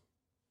wrong.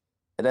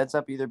 It ends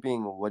up either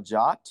being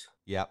Wajat.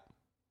 Yep.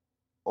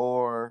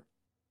 Or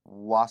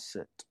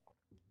Wasit.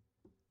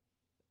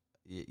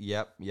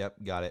 Yep,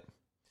 got it.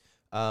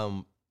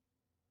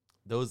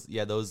 Those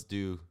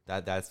do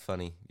that. That's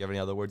funny. You have any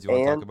other words you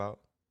want to talk about?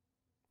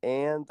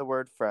 And the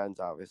word friends,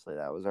 obviously,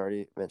 that was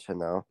already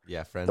mentioned though.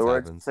 Yeah, friends. The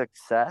word happens.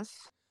 success.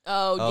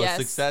 Oh yes,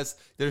 success.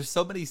 There's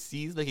so many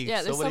C's making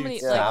so many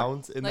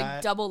sounds in like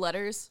that. Double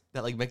letters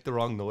that make the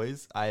wrong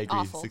noise. I agree.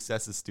 Awful.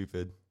 Success is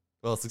stupid.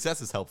 Well,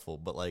 success is helpful,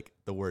 but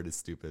the word is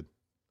stupid.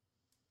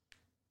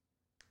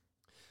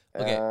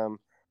 Okay.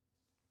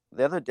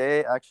 The other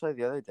day, I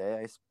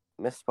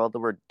misspelled the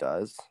word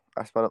does.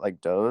 I spelled it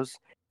like doze.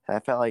 And I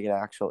felt like an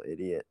actual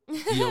idiot.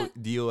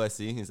 DOSE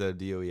instead of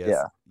DOES.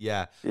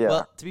 Yeah.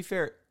 Well, to be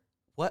fair,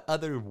 what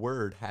other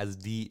word has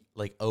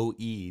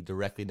OE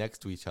directly next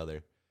to each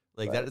other?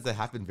 Like, that doesn't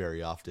happen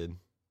very often.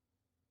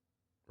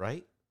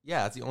 Right?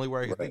 Yeah, that's the only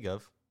word I can think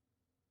of.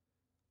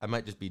 I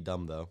might just be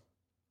dumb, though.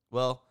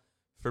 Well,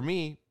 for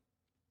me,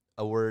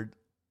 a word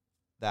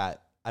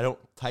that I don't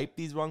type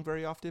these wrong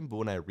very often, but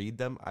when I read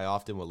them, I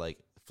often will, like,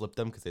 flip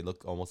them because they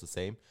look almost the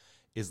same,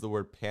 is the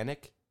word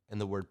panic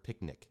and the word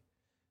picnic.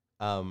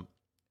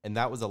 And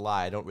that was a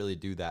lie. I don't really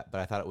do that, but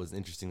I thought it was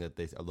interesting that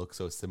they look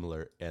so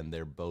similar, and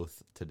they're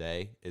both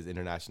today is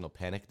International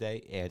Panic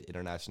Day and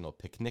International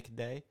Picnic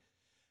Day.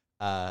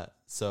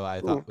 So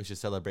I thought we should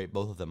celebrate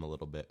both of them a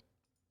little bit.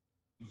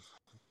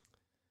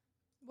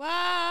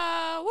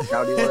 Wow. Woo-hoo!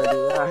 How do you want to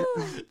do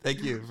that?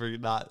 Thank you for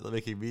not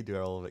making me do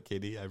all of it,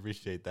 Katie. I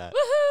appreciate that.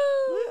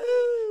 Woohoo!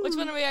 Woo-hoo! Which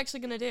one are we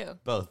actually going to do?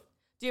 Both.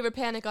 Do you ever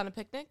panic on a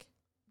picnic?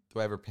 Do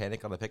I ever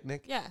panic on a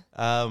picnic? Yeah.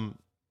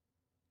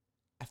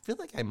 I feel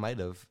like I might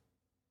have.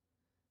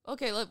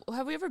 Okay,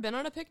 have we ever been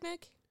on a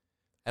picnic?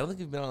 I don't think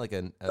we've been on like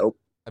a. Nope.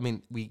 I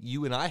mean,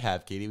 you and I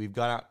have, Katie. We've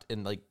gone out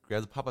in like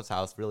Grandpa Papa's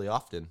house really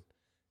often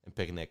and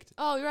picnicked.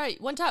 Oh, you're right.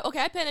 One time,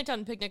 okay, I panicked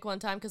on a picnic one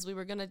time because we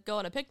were gonna go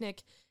on a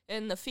picnic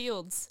in the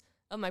fields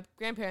of my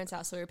grandparents'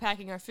 house. So we were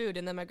packing our food,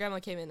 and then my grandma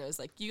came in and was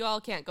like, "You all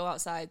can't go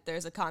outside.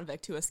 There's a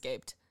convict who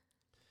escaped."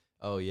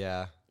 Oh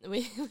yeah.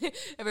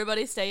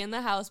 Everybody stay in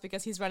the house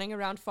because he's running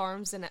around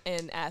farms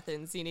in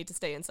Athens. You need to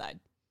stay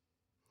inside.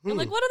 I'm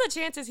like, what are the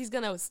chances he's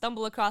going to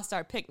stumble across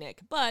our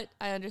picnic? But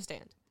I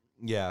understand.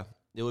 Yeah,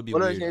 it would be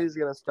What weird. are the chances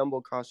he's going to stumble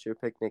across your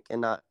picnic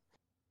and not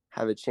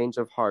have a change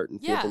of heart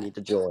and feel the need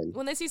to join?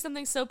 When they see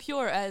something so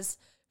pure as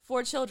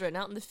 4 children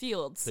out in the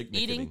fields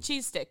eating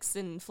cheese sticks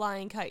and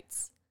flying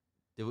kites.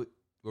 Were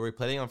we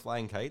planning on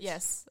flying kites?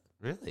 Yes.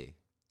 Really?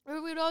 We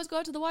would always go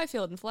out to the Y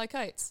field and fly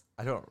kites.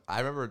 I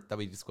remember that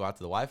we just go out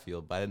to the Y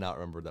field, but I did not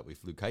remember that we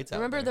flew kites out. I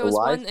remember there was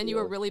one and you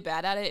were really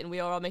bad at it and we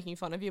were all making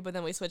fun of you, but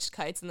then we switched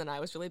kites and then I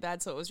was really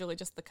bad, so it was really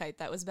just the kite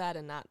that was bad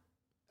and not.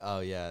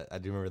 Oh yeah, I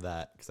do remember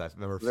that because I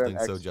remember feeling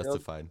so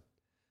justified.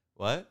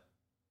 What?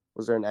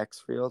 Was there an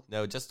X field?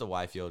 No, just a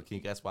Y field. Can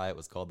you guess why it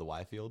was called the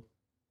Y field?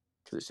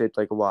 Because it's shaped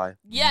like a Y.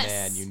 Yes!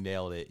 Man, you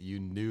nailed it. You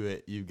knew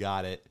it. You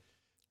got it.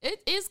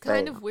 It is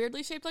kind of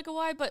weirdly shaped like a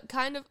Y, but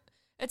kind of...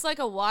 It's like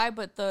a Y,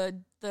 but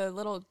the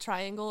little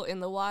triangle in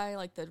the Y,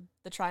 like the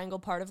triangle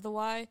part of the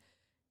Y,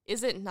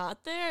 is it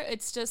not there?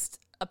 It's just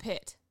a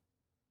pit.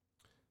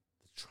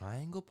 The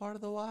triangle part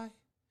of the Y?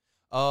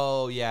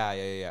 Oh,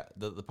 yeah.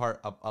 The part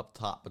up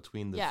top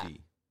between the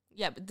V.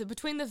 Yeah, but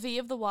between the V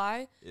of the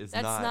Y, it's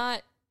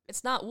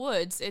not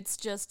woods. It's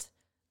just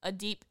a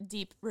deep,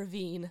 deep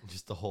ravine.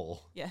 Just a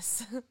hole.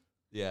 Yes.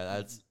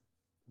 Yeah,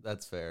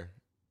 that's fair.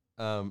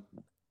 Caden,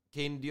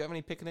 do you have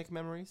any picnic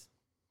memories?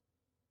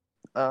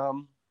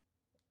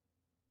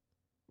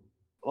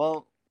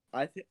 Well,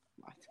 I'm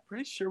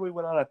pretty sure we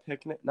went on a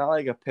picnic, not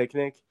like a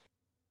picnic,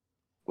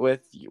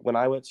 when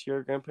I went to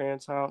your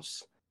grandparents'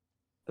 house.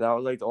 That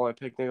was like the only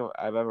picnic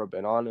I've ever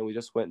been on, and we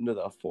just went into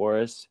the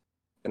forest.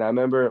 And I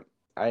remember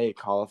I ate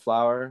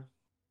cauliflower.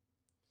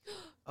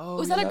 Oh,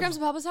 was that at Grandpa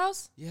Papa's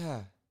house?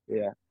 Yeah.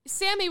 Yeah.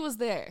 Sammy was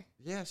there.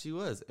 Yeah, she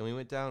was, and we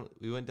went down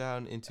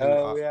into.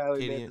 Oh yeah,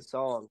 we made the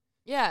song.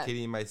 Yeah.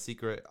 Katie and my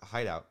secret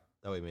hideout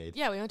that we made.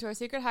 Yeah, we went to our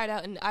secret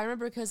hideout, and I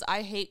remember because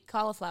I hate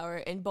cauliflower,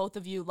 and both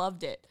of you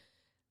loved it.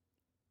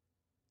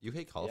 You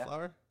hate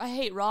cauliflower? Yeah. I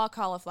hate raw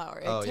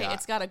cauliflower. Yeah.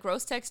 It's got a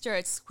gross texture.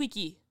 It's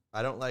squeaky.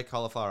 I don't like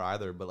cauliflower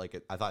either, but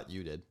I thought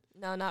you did.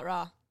 No, not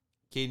raw.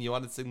 Kaden, you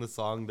want to sing the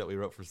song that we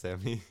wrote for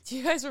Sammy? Do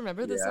you guys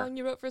remember the song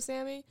you wrote for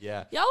Sammy?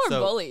 Yeah. Y'all are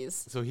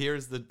bullies. So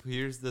here's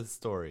the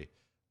story.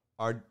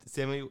 Our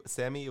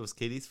Sammy was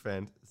Katie's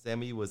friend.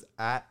 Sammy was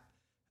at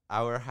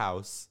our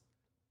house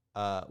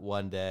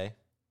one day,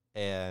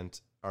 and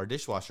our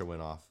dishwasher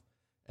went off,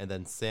 and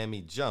then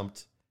Sammy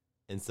jumped,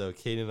 and so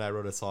Kaden and I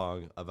wrote a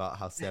song about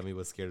how Sammy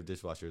was scared of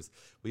dishwashers.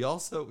 We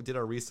also did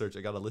our research.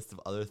 I got a list of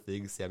other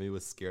things Sammy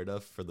was scared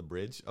of for the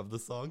bridge of the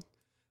song.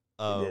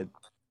 We did.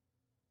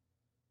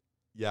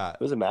 Yeah, it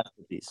was a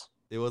masterpiece.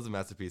 It was a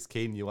masterpiece.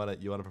 Kaden, you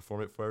wanna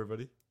perform it for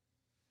everybody?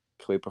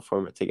 Can we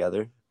perform it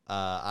together?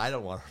 I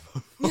don't want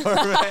to perform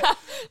it.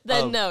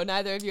 Then no,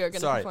 neither of you are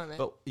going to perform it.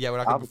 But yeah, we're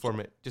not going to perform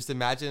it. Just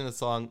imagine a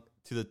song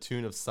to the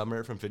tune of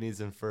Summer from Phineas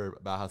and Ferb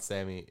about how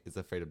Sammy is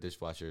afraid of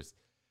dishwashers.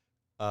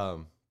 I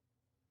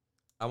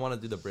want to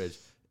do the bridge.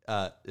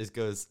 It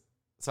goes,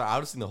 sorry, I'll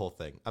just sing the whole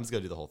thing. I'm just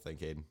going to do the whole thing,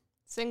 Kaden.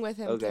 Sing with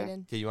him, okay.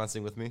 Kaden. Okay, you want to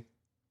sing with me?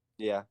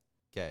 Yeah.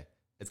 Okay.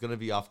 It's going to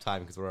be off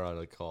time because we're on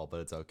a call,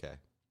 but it's okay.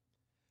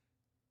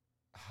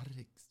 How did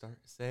it start?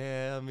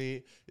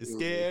 Sammy is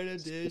scared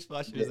of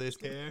dishwashers. They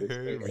scare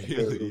her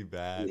really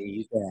bad.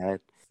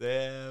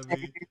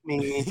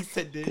 Sammy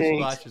said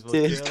dishwashers will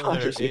kill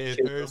her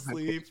in her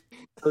sleep.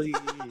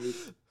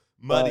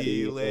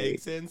 Muddy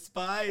lakes and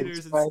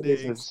spiders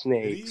and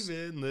snakes,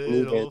 and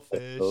even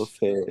little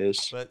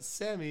fish. But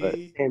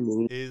Sammy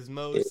is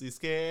mostly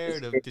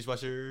scared of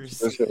dishwashers.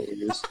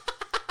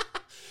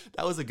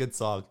 That was a good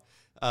song.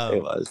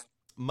 It was.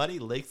 Muddy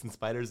lakes and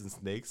spiders and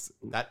snakes.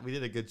 That we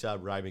did a good job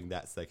rhyming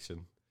that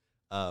section.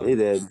 We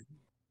did.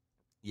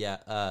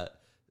 Yeah.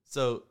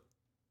 So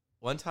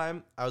one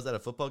time I was at a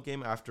football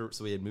game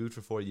so we had moved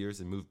for 4 years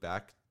and moved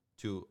back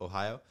to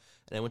Ohio.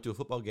 and I went to a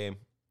football game,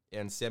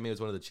 and Sammy was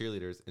one of the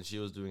cheerleaders, and she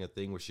was doing a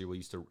thing where she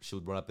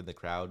would run up in the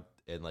crowd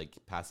and like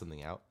pass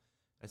something out.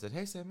 I said,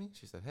 "Hey, Sammy."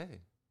 She said, "Hey." I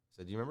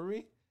said, "Do you remember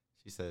me?"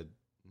 She said,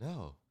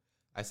 "No."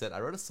 I said, "I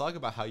wrote a song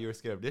about how you were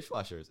scared of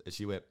dishwashers," and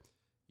she went,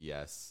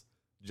 "Yes,"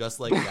 just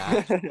like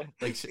that.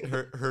 Like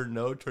her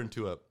no turned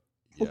to a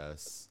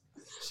yes.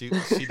 She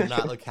did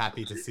not look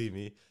happy to see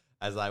me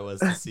as I was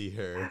to see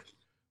her.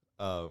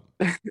 I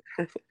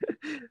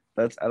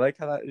like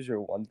how that is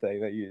your one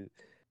thing that you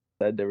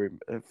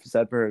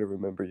said for her to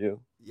remember you.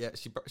 Yeah,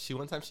 she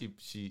one time she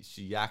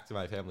yacked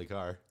my family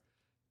car.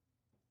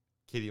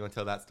 Katie, you want to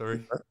tell that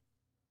story?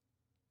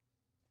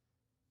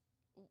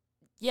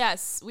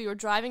 Yes, we were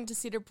driving to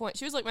Cedar Point.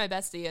 She was like my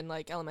bestie in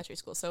like elementary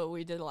school, so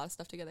we did a lot of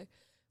stuff together.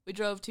 We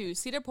drove to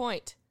Cedar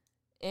Point,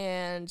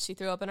 and she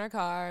threw up in our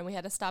car, and we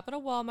had to stop at a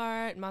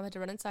Walmart, and Mom had to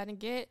run inside and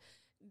get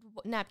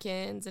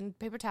napkins and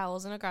paper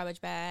towels in a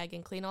garbage bag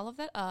and clean all of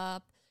that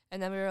up.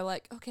 And then we were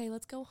like, okay,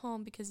 let's go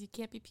home because you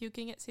can't be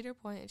puking at Cedar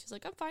Point. And she's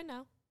like, I'm fine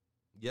now.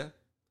 Yeah.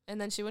 And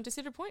then she went to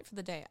Cedar Point for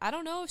the day. I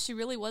don't know if she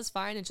really was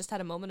fine and just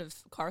had a moment of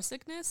car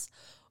sickness,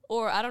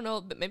 or I don't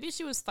know, but maybe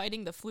she was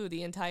fighting the flu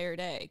the entire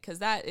day, because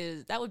that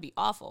would be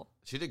awful.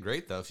 She did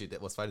great though. She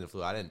was fighting the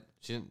flu.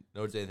 She didn't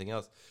notice anything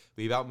else.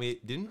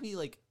 Didn't we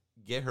like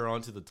get her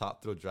onto the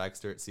Top Thrill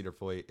dragster at Cedar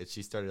Point, and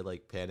she started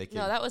like panicking?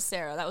 No, that was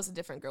Sarah. That was a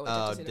different girl.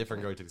 Oh,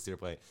 different girl we took to Cedar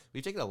Point.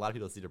 We've taken a lot of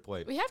people to Cedar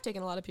Point. We have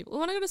taken a lot of people.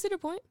 Want to go to Cedar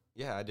Point?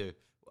 Yeah, I do.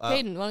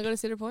 Caden, want to go to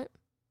Cedar Point?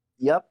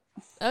 Yep.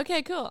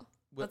 Okay, cool.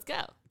 Let's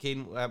go.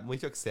 Caden, when we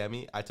took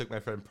Sammy, I took my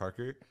friend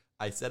Parker.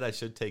 I said I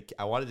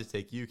wanted to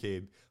take you,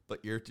 Caden,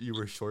 but you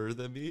were shorter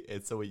than me,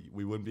 and so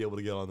we wouldn't be able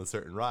to get on the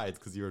certain rides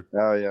because you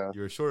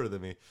were shorter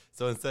than me.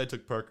 So instead I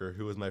took Parker,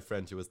 who was my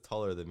friend, who was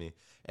taller than me.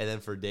 And then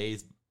for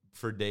days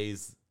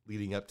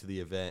leading up to the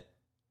event,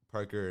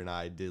 Parker and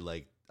I did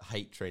like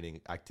height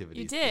training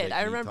activities. You did.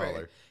 I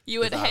remember. You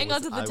would hang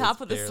onto the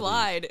top of the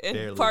slide,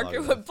 and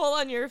Parker would pull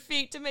on your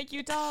feet to make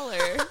you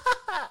taller.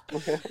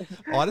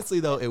 Honestly,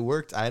 though, it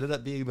worked. I ended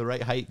up being the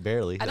right height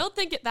barely. I don't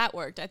think that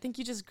worked. I think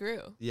you just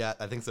grew. Yeah,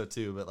 I think so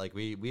too. But like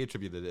we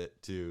attributed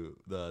it to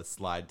the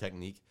slide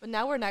technique. But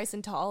now we're nice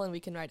and tall, and we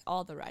can ride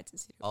all the rides in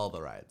Cedar Point. All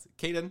the rides.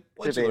 Kaden,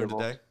 what did you learn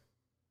today?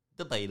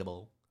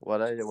 Debatable. What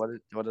did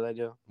I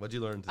do? What'd you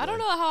learn today? I don't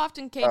know how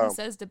often Caden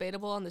says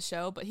debatable on the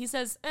show, but he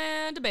says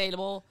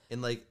debatable.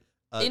 In like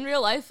in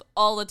real life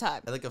all the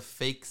time. Like a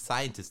fake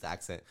scientist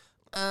accent.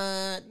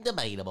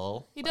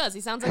 Debatable. He does.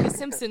 He sounds like a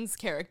Simpsons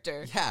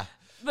character. Yeah.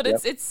 But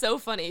it's so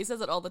funny. He says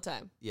it all the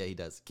time. Yeah, he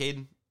does.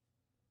 Caden,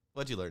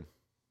 what'd you learn?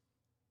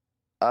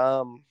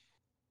 I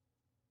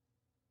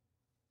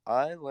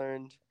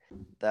learned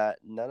that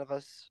none of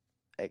us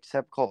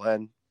except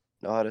Colton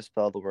know how to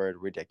spell the word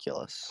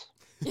ridiculous.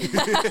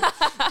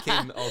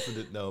 Caden also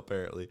didn't know,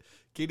 apparently.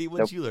 Katie,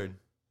 what did you learn?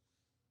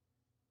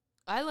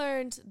 I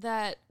learned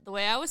that the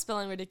way I was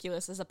spelling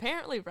ridiculous is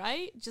apparently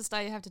right, just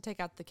I have to take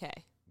out the K.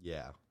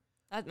 Yeah.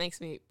 That makes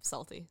me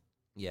salty.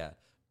 Yeah.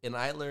 And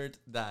I learned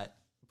that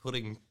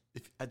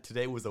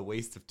today was a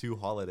waste of 2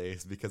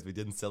 holidays because we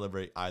didn't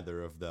celebrate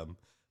either of them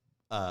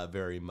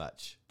very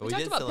much. But we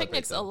talked about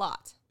picnics a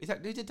lot. We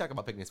did talk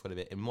about picnics quite a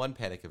bit in one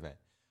panic event.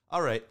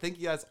 All right. Thank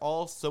you guys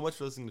all so much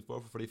for listening to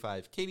 4 for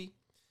 45. Katie,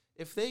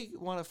 if they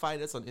want to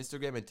find us on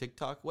Instagram and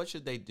TikTok, what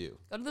should they do?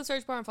 Go to the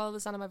search bar and follow the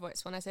sound of my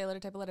voice. When I say a letter,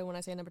 type a letter. When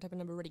I say a number, type a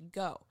number. Ready,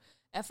 go.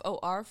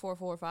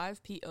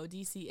 FOR445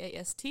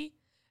 PODCAST.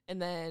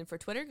 And then for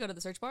Twitter, go to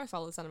the search bar,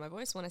 follow the sound of my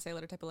voice. When I say a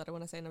letter, type a letter.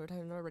 When I say a number, type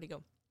a number. Ready,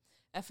 go.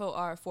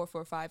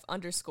 FOR445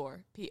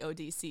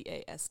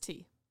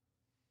 _PODCAST.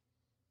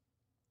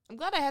 I'm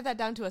glad I have that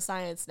down to a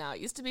science now. It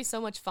used to be so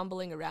much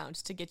fumbling around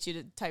to get you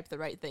to type the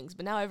right things,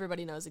 but now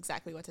everybody knows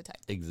exactly what to type.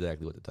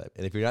 Exactly what to type.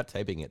 And if you're not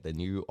typing it, then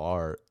you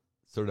are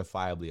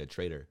certifiably a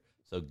traitor.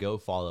 So go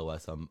follow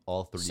us on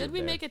all 3 Should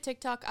we make a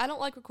TikTok? I don't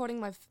like recording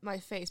my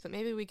face, but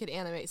maybe we could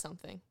animate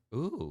something.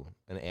 Ooh,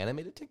 an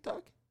animated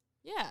TikTok?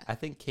 Yeah. I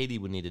think Katie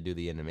would need to do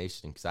the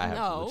animation because I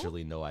have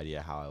literally no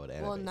idea how I would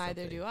animate. Well,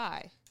 neither do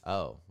I.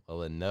 Oh, well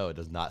then no, it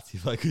does not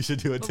seem like we should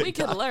do a TikTok. But we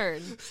could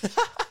learn.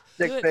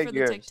 Do it for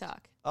the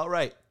TikTok. All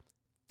right.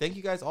 Thank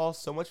you guys all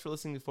so much for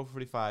listening to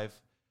 445.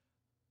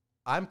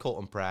 I'm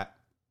Colton Pratt.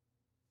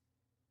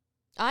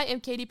 I am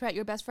Katie Pratt,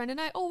 your best friend,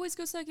 and I always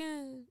go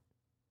second.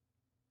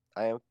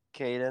 I am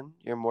Caden,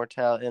 your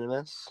mortal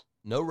animus.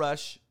 No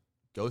rush.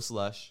 Go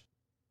slush.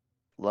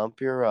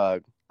 Lump your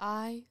rug.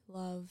 I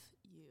love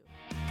you.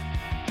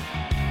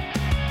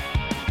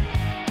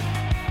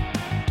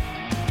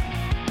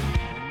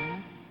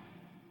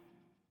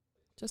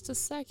 Just a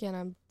second.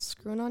 I'm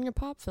screwing on your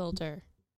pop filter.